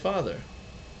mother and your father.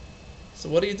 So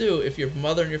what do you do if your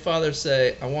mother and your father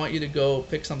say, I want you to go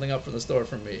pick something up from the store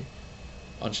for me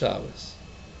on Shabbos?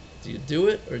 Do you do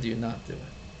it or do you not do it?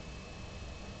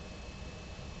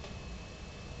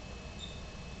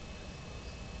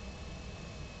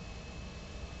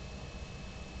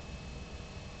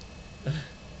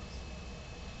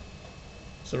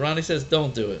 So Ronnie says,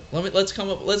 don't do it. Let's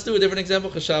do a different example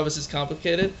because Shabbos is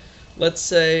complicated. Let's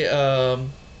say,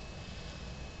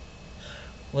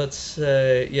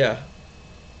 yeah.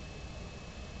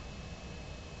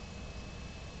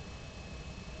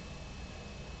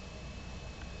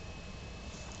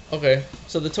 Okay,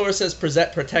 so the Torah says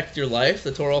protect your life.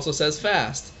 The Torah also says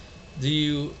fast. Do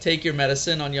you take your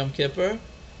medicine on Yom Kippur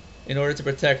in order to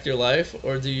protect your life,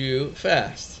 or do you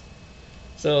fast?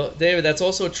 So, David, that's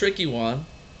also a tricky one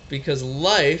because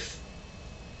life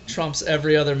trumps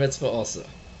every other mitzvah also.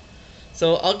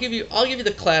 So I'll give you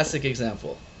the classic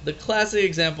example. The classic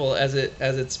example as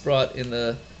it's brought in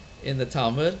the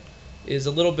Talmud is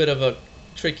a little bit of a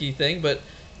tricky thing, but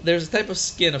there's a type of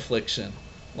skin affliction,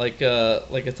 like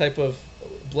a type of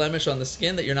blemish on the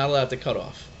skin that you're not allowed to cut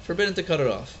off. Forbidden to cut it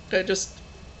off. Okay, just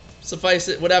suffice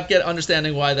it without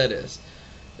understanding why that is.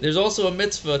 There's also a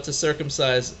mitzvah to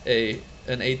circumcise an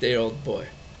 8-day-old boy.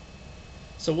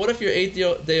 So what if your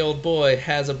 8-day-old boy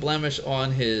has a blemish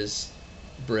on his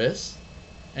bris,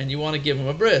 and you want to give him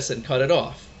a bris and cut it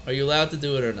off? Are you allowed to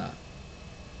do it or not?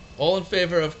 All in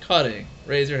favor of cutting,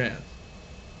 raise your hand.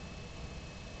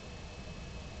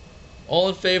 All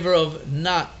in favor of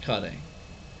not cutting.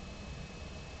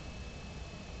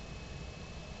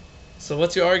 So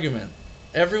what's your argument?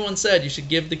 Everyone said you should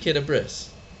give the kid a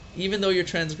bris, even though you're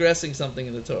transgressing something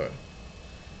in the Torah.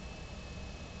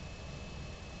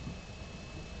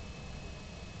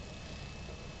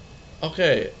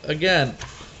 Okay, again,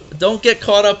 don't get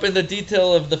caught up in the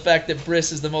detail of the fact that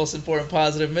bris is the most important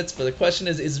positive mitzvah. The question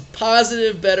is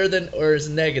positive better than, or is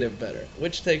negative better?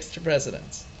 Which takes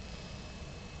precedence?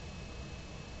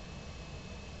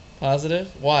 Positive?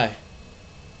 Why?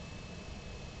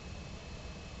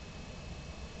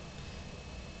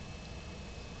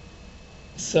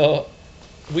 So,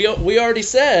 we already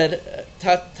said,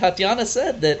 Tatiana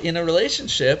said that in a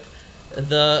relationship,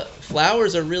 the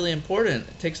flowers are really important.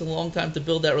 It takes a long time to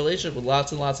build that relationship with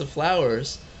lots and lots of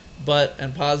flowers,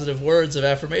 and positive words of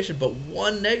affirmation. But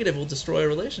one negative will destroy a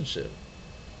relationship.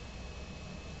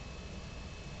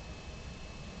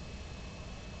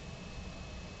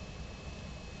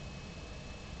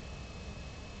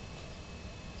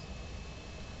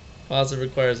 Positive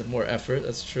requires more effort.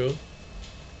 That's true.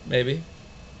 Maybe.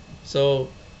 So,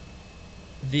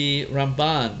 the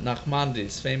Ramban,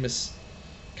 Nachmanides, famous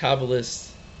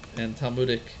Kabbalist and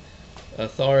Talmudic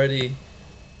authority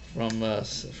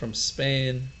from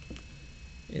Spain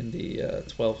in the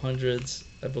 1200s,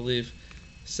 I believe,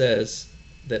 says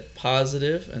that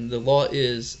positive, and the law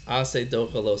is ase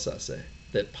docha los ase,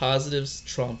 that positives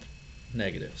trump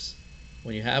negatives.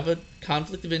 When you have a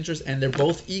conflict of interest and they're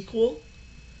both equal,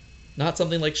 not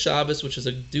something like Shabbos, which is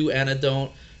a do and a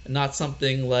don't, not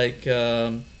something like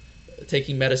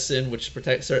taking medicine, which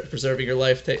protects preserving your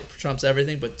life, trumps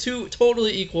everything. But two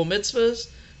totally equal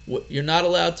mitzvahs. You're not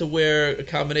allowed to wear a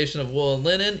combination of wool and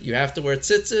linen. You have to wear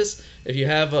tzitzis. If you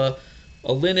have a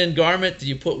linen garment, do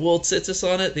you put wool tzitzis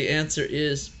on it? The answer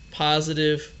is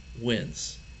positive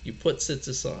wins. You put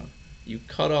tzitzis on. You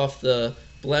cut off the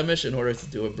blemish in order to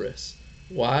do a bris.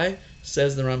 Why?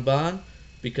 Says the Ramban,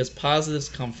 because positives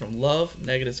come from love,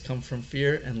 negatives come from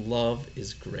fear, and love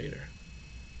is greater.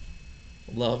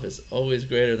 Love is always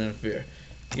greater than fear.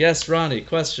 Yes, Ronnie,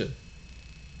 question.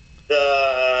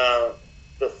 The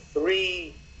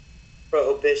three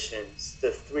prohibitions,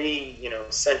 the three,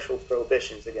 central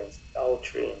prohibitions against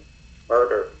adultery and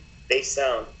murder, they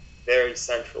sound very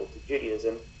central to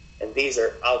Judaism, and these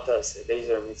are altas, these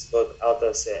are mitzvot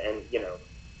altas, and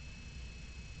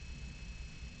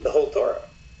the whole Torah.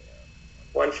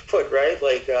 One foot, right?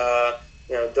 Like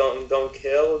don't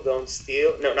kill, don't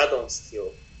steal. No, not don't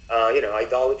steal.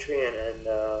 Idolatry and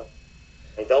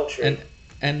adultery.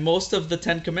 And most of the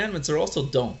 10 Commandments are also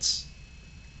don'ts.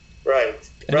 Right.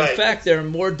 And in fact, there are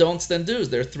more don'ts than do's.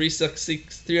 There are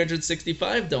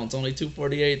 365 don'ts, only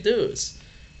 248 do's.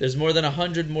 There's more than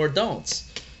 100 more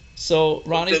don'ts. So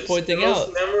Ronnie's pointing out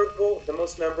the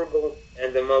most memorable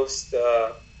and the most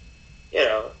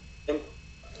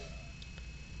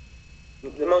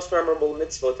the most memorable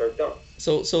mitzvot are don'ts.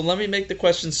 So let me make the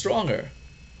question stronger.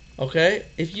 Okay?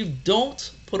 If you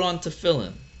don't put on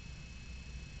tefillin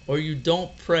or you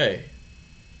don't pray,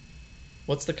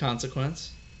 what's the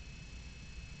consequence?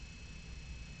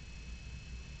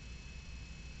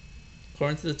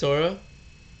 According to the Torah,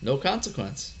 no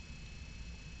consequence.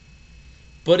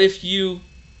 But if you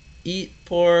eat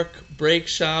pork, break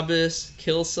Shabbos,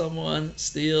 kill someone,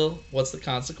 steal, what's the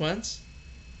consequence?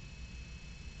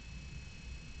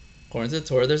 According to the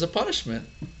Torah, there's a punishment.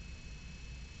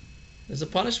 There's a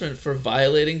punishment for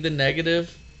violating the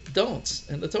negative don'ts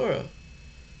in the Torah.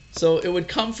 So it would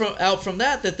come out from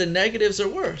that the negatives are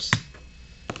worse.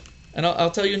 And I'll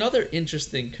tell you another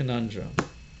interesting conundrum.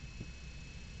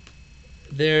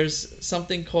 There's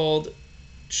something called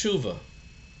tshuva.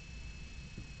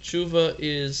 Tshuva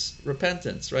is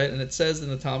repentance, right? And it says in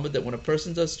the Talmud that when a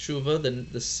person does tshuva, then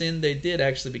the sin they did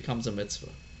actually becomes a mitzvah.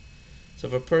 So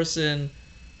if a person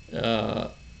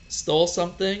stole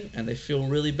something and they feel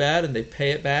really bad and they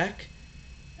pay it back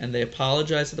and they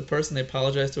apologize to the person, they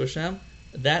apologize to Hashem,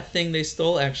 that thing they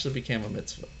stole actually became a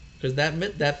mitzvah. Because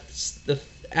the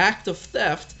act of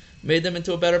theft made them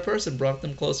into a better person, brought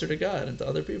them closer to God and to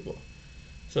other people.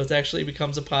 So it actually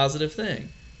becomes a positive thing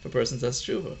if a person does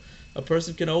tshuva. A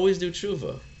person can always do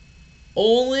tshuva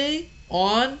only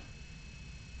on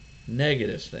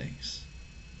negative things.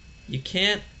 You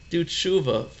can't do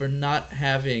tshuva for not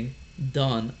having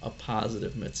done a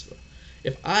positive mitzvah.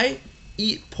 If I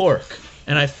eat pork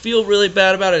and I feel really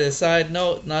bad about it, I decide,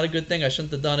 no, not a good thing, I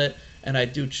shouldn't have done it, and I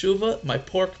do tshuva, my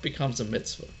pork becomes a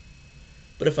mitzvah.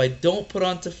 But if I don't put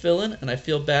on tefillin and I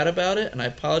feel bad about it and I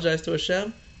apologize to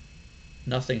Hashem,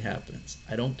 nothing happens.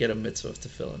 I don't get a mitzvah of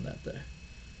tefillin that day.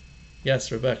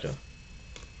 Yes, Rebecca.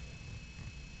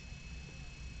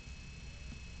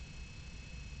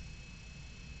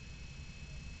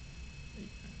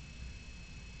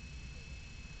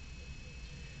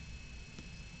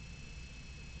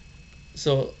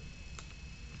 So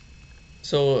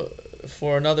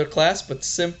for another class, but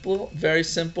simple, very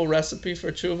simple recipe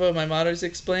for tshuva, Maimonides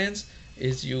explains,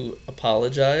 is you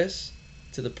apologize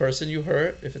to the person you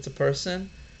hurt, if it's a person,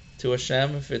 to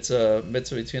Hashem, if it's a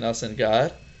mitzvah between us and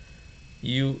God.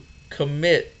 You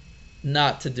commit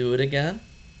not to do it again,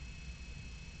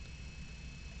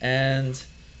 and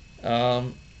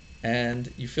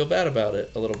you feel bad about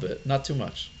it a little bit, not too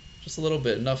much, just a little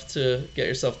bit, enough to get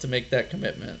yourself to make that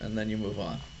commitment, and then you move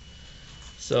on.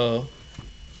 So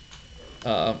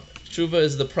tshuva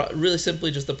is really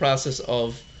simply just the process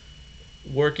of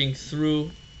working through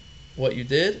what you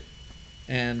did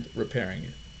and repairing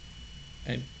it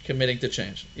and committing to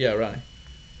change. Yeah, Ronnie.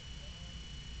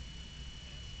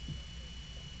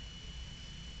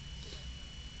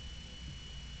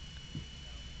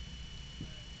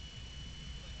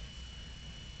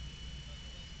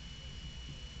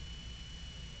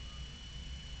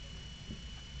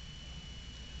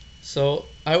 So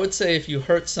I would say if you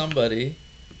hurt somebody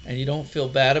and you don't feel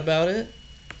bad about it,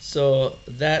 so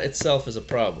that itself is a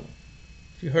problem.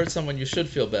 If you hurt someone, you should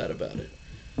feel bad about it.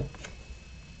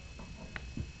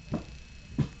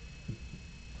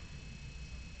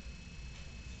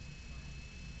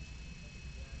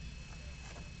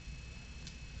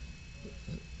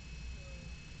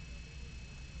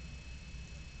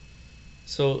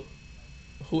 So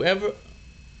whoever...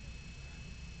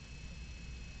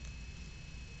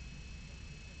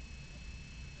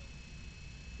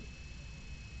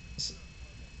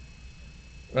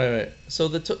 Right. So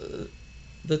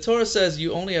the Torah says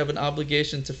you only have an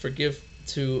obligation to forgive,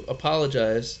 to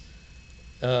apologize.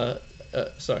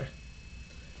 Sorry.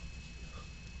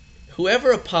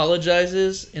 Whoever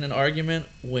apologizes in an argument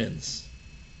wins.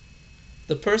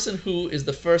 The person who is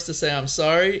the first to say I'm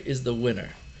sorry is the winner.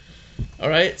 All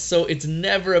right? So it's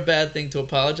never a bad thing to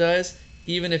apologize,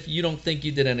 even if you don't think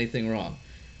you did anything wrong.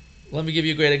 Let me give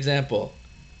you a great example.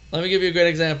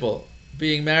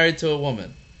 Being married to a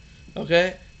woman.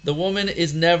 Okay? The woman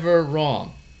is never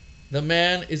wrong. The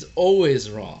man is always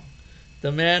wrong.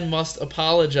 The man must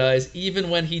apologize even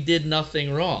when he did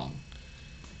nothing wrong.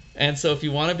 And so if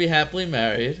you want to be happily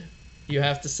married, you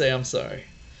have to say I'm sorry.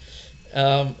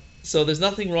 So there's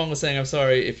nothing wrong with saying I'm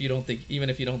sorry even if you don't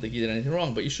think you did anything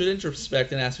wrong. But you should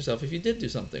introspect and ask yourself if you did do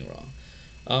something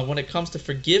wrong. When it comes to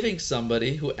forgiving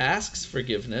somebody who asks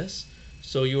forgiveness,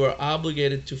 so you are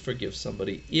obligated to forgive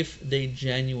somebody if they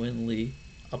genuinely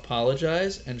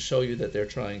apologize and show you that they're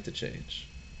trying to change.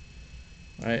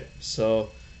 Right?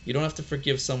 So you don't have to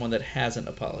forgive someone that hasn't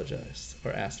apologized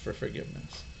or asked for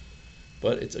forgiveness.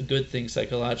 But it's a good thing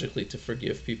psychologically to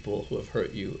forgive people who have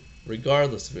hurt you,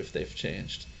 regardless of if they've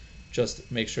changed. Just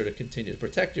make sure to continue to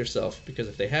protect yourself, because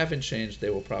if they haven't changed,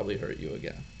 they will probably hurt you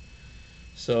again.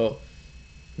 So,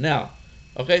 now,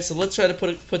 okay, so let's try to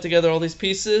put together all these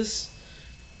pieces.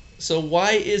 So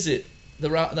why is it the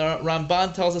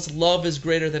Ramban tells us love is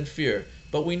greater than fear,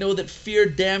 but we know that fear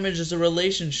damages a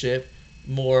relationship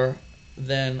more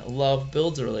than love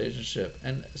builds a relationship.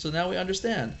 And so now we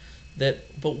understand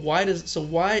that. But why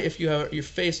if you're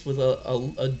faced with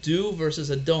a do versus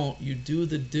a don't, you do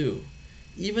the do,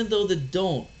 even though the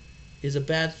don't is a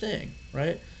bad thing,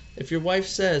 right? If your wife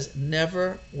says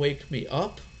never wake me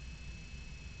up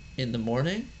in the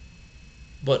morning,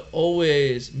 but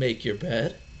always make your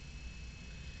bed,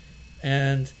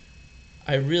 and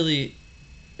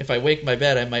if I wake my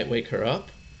bed, I might wake her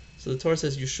up. So the Torah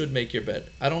says you should make your bed.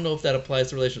 I don't know if that applies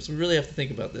to relationships. We really have to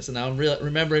think about this. And now I'm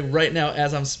remembering right now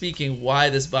as I'm speaking why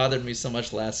this bothered me so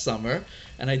much last summer,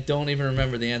 and I don't even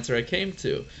remember the answer I came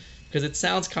to, because it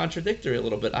sounds contradictory a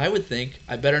little bit. I would think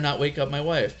I better not wake up my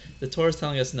wife. The Torah is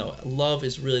telling us no, love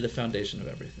is really the foundation of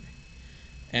everything.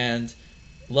 And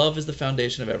love is the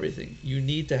foundation of everything. You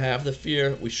need to have the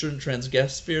fear. We shouldn't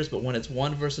transgress fears, but when it's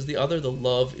one versus the other, the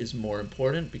love is more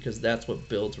important, because that's what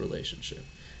builds relationship.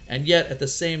 And yet, at the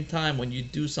same time, when you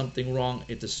do something wrong,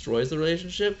 it destroys the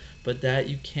relationship, but that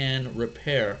you can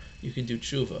repair. You can do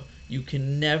tshuva. You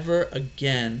can never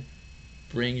again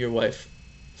bring your wife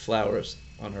flowers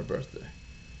on her birthday.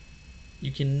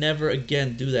 You can never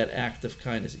again do that act of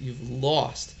kindness. You've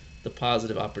lost the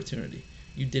positive opportunity.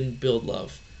 You didn't build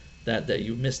love. That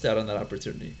you missed out on that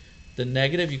opportunity. The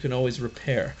negative you can always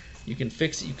repair. You can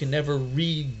fix it. You can never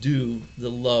redo the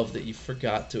love that you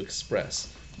forgot to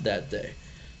express that day.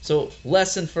 So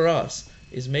lesson for us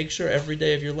is make sure every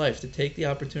day of your life to take the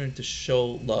opportunity to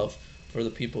show love for the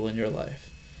people in your life.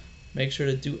 Make sure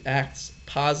to do acts,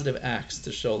 positive acts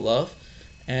to show love,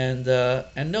 and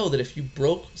know that if you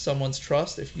broke someone's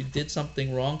trust, if you did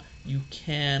something wrong, you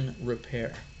can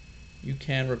repair. You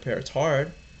can repair. It's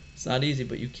hard. It's not easy,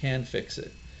 but you can fix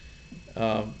it.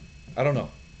 I don't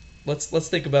know. Let's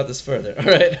think about this further. All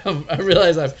right. I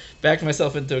realize I've backed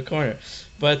myself into a corner,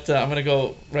 but I'm going to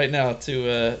go right now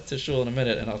to shul in a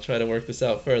minute, and I'll try to work this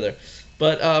out further.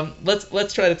 But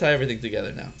let's try to tie everything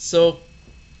together now. So,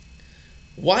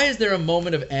 why is there a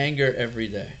moment of anger every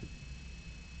day?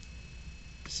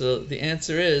 So the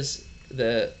answer is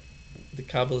that the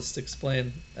Kabbalists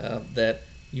explain that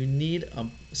you need a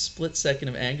split second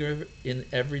of anger in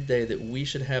every day, that we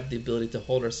should have the ability to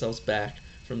hold ourselves back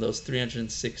from those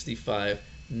 365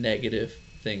 negative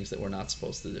things that we're not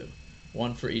supposed to do.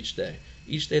 One for each day.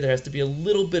 Each day there has to be a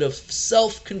little bit of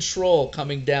self-control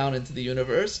coming down into the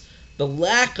universe, the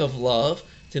lack of love,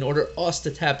 in order us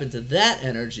to tap into that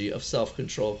energy of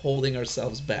self-control, holding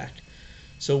ourselves back.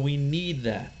 So we need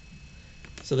that.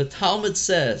 So the Talmud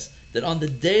says that on the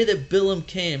day that Bilam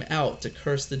came out to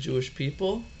curse the Jewish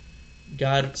people,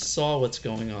 God saw what's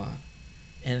going on.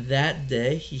 And that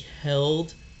day he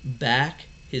held back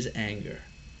his anger.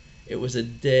 It was a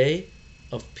day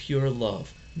of pure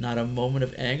love, not a moment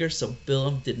of anger, so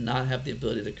Bilam did not have the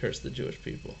ability to curse the Jewish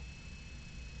people.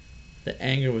 The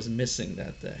anger was missing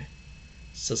that day.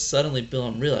 So suddenly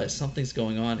Bilam realized something's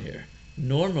going on here.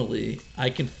 Normally, I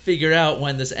can figure out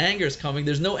when this anger is coming.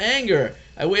 There's no anger.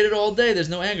 I waited all day. There's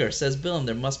no anger. Says Bilam,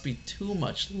 there must be too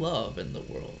much love in the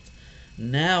world.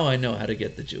 Now I know how to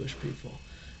get the Jewish people.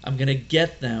 I'm going to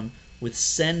get them with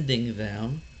sending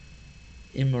them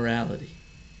immorality.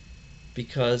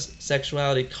 Because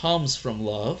sexuality comes from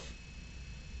love,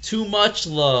 Too much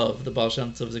love, the Baal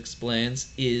Shem Tov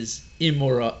explains, is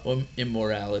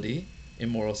immorality,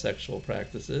 immoral sexual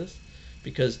practices,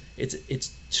 because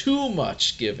it's too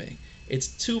much giving. It's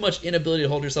too much inability to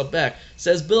hold yourself back.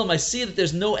 Says Bilam, I see that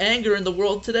there's no anger in the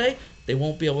world today. They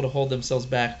won't be able to hold themselves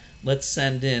back. Let's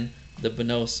send in the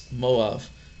Benos Moav.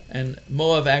 And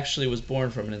Moav actually was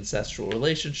born from an ancestral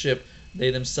relationship.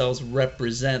 They themselves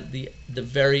represent the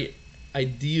very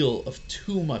ideal of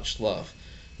too much love.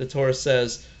 The Torah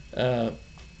says if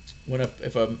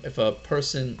a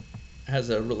person has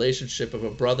a relationship, if a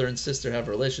brother and sister have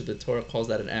a relationship, the Torah calls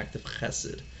that an act of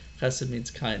chesed. Chesed means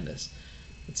kindness.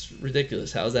 It's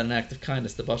ridiculous. How is that an act of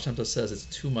kindness? The Baal Shem Tov says it's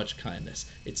too much kindness.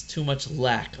 It's too much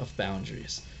lack of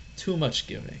boundaries. Too much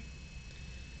giving.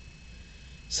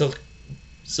 So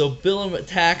Bilam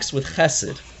attacks with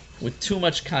chesed, with too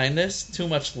much kindness, too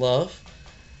much love.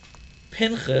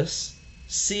 Pinchas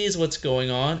sees what's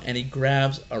going on and he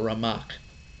grabs a ramak,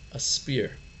 a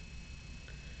spear.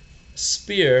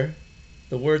 Spear,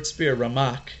 the word spear,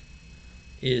 ramak,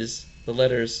 is the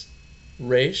letters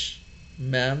resh,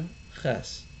 mem,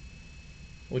 ches,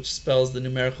 which spells the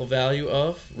numerical value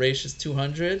of resh is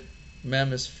 200,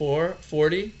 mem is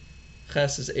 40,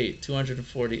 ches is 8,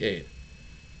 248.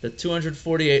 The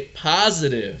 248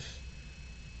 positive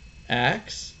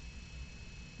acts,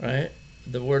 right?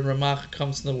 The word ramach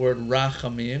comes from the word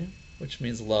rachamim, which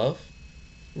means love,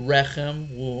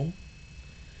 rechem, womb,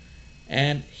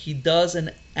 and he does an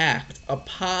act, a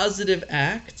positive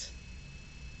act,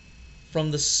 from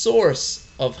the source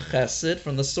of chesed,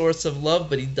 from the source of love,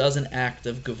 but he does an act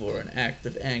of gevur, an act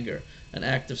of anger, an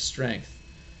act of strength.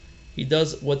 He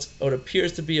does what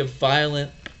appears to be a violent,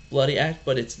 bloody act,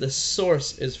 but the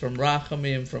source is from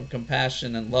rachamim, from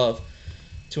compassion and love.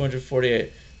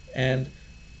 248. And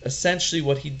essentially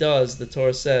what he does, the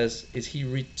Torah says, is he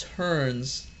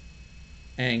returns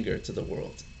anger to the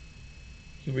world.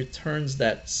 He returns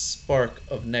that spark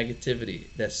of negativity,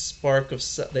 that spark of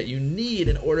that you need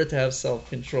in order to have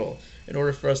self-control, in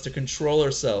order for us to control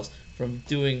ourselves from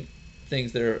doing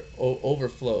things that are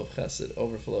overflow of chesed,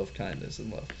 overflow of kindness and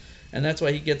love. And that's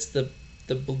why he gets the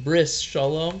bris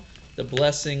shalom, the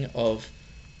blessing of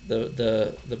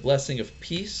the blessing of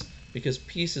peace, because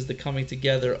peace is the coming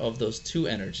together of those two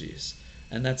energies,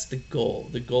 and that's the goal.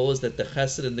 The goal is that the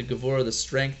chesed and the gevurah, the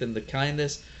strength and the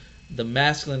kindness, the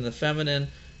masculine and the feminine,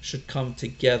 should come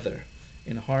together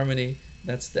in harmony.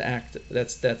 That's the act.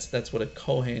 That's what a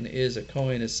kohen is. A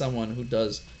kohen is someone who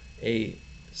does a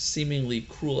seemingly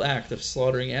cruel act of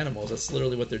slaughtering animals. That's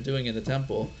literally what they're doing in the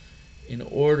temple, in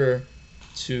order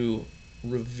to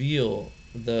reveal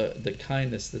the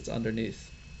kindness that's underneath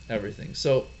everything.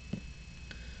 So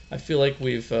I feel like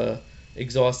we've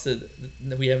exhausted.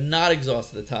 We have not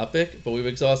exhausted the topic, but we've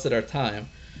exhausted our time.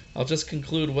 I'll just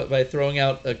conclude by throwing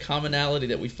out a commonality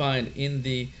that we find in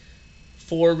the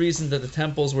 4 reasons that the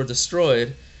temples were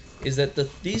destroyed, is that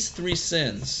these 3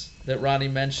 sins that Ronnie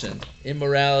mentioned,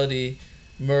 immorality,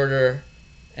 murder,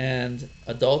 and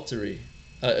adultery,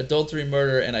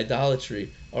 murder, and idolatry,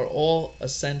 are all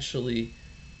essentially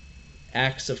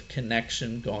acts of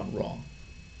connection gone wrong.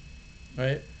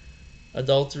 Right?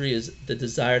 Adultery is the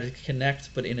desire to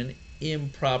connect, but in an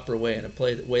improper way, in a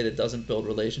way that doesn't build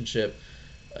relationship.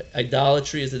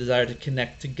 Idolatry is the desire to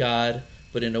connect to God,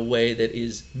 but in a way that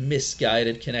is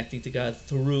misguided, connecting to God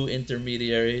through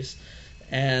intermediaries.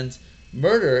 And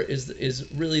murder is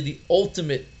really the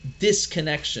ultimate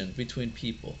disconnection between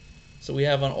people. So we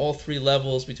have on all 3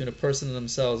 levels, between a person and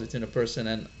themselves, between a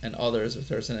person and others, a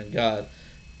person and God,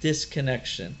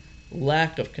 disconnection,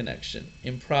 lack of connection,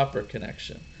 improper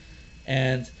connection.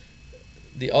 And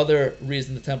the other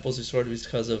reason the temples are destroyed is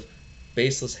because of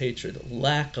baseless hatred,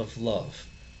 lack of love,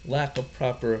 lack of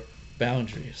proper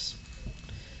boundaries.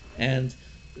 And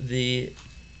these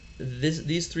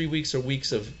 3 weeks are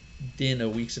weeks of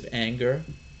din, weeks of anger,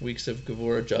 weeks of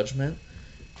gevurah, judgment,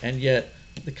 and yet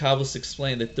the Kabbalists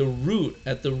explain that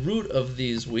at the root of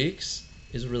these weeks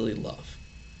is really love.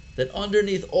 That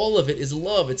underneath all of it is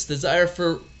love. It's desire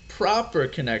for proper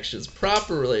connections,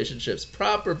 proper relationships,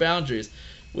 proper boundaries,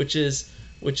 which is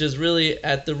really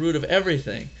at the root of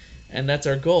everything, and that's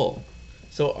our goal.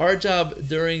 So our job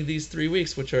during these 3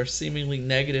 weeks, which are seemingly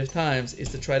negative times, is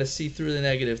to try to see through the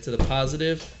negative to the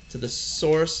positive, to the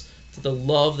source, to the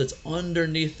love that's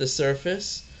underneath the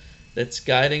surface, that's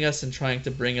guiding us and trying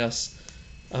to bring us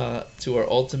to our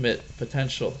ultimate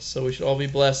potential. So we should all be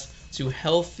blessed to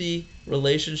healthy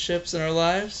relationships in our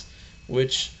lives,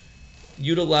 which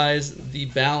utilize the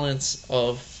balance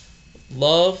of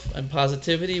love and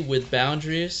positivity with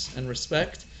boundaries and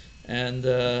respect. And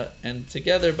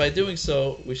together, by doing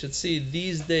so, we should see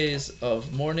these days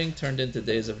of mourning turned into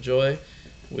days of joy,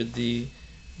 with the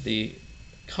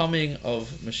coming of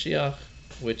Mashiach,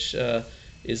 which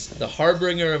is the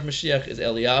harbinger of Mashiach is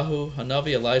Eliyahu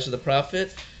Hanavi, Elijah the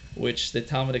prophet, which the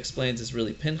Talmud explains is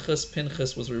really Pinchas.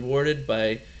 Pinchas was rewarded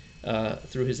by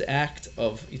through his act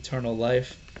of eternal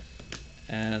life,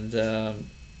 and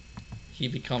he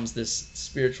becomes this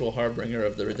spiritual harbinger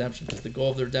of the redemption. Because the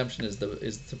goal of the redemption is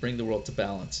to bring the world to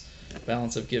balance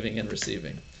of giving and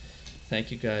receiving.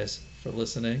 Thank you guys for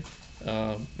listening.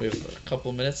 We have a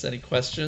couple minutes. Any questions?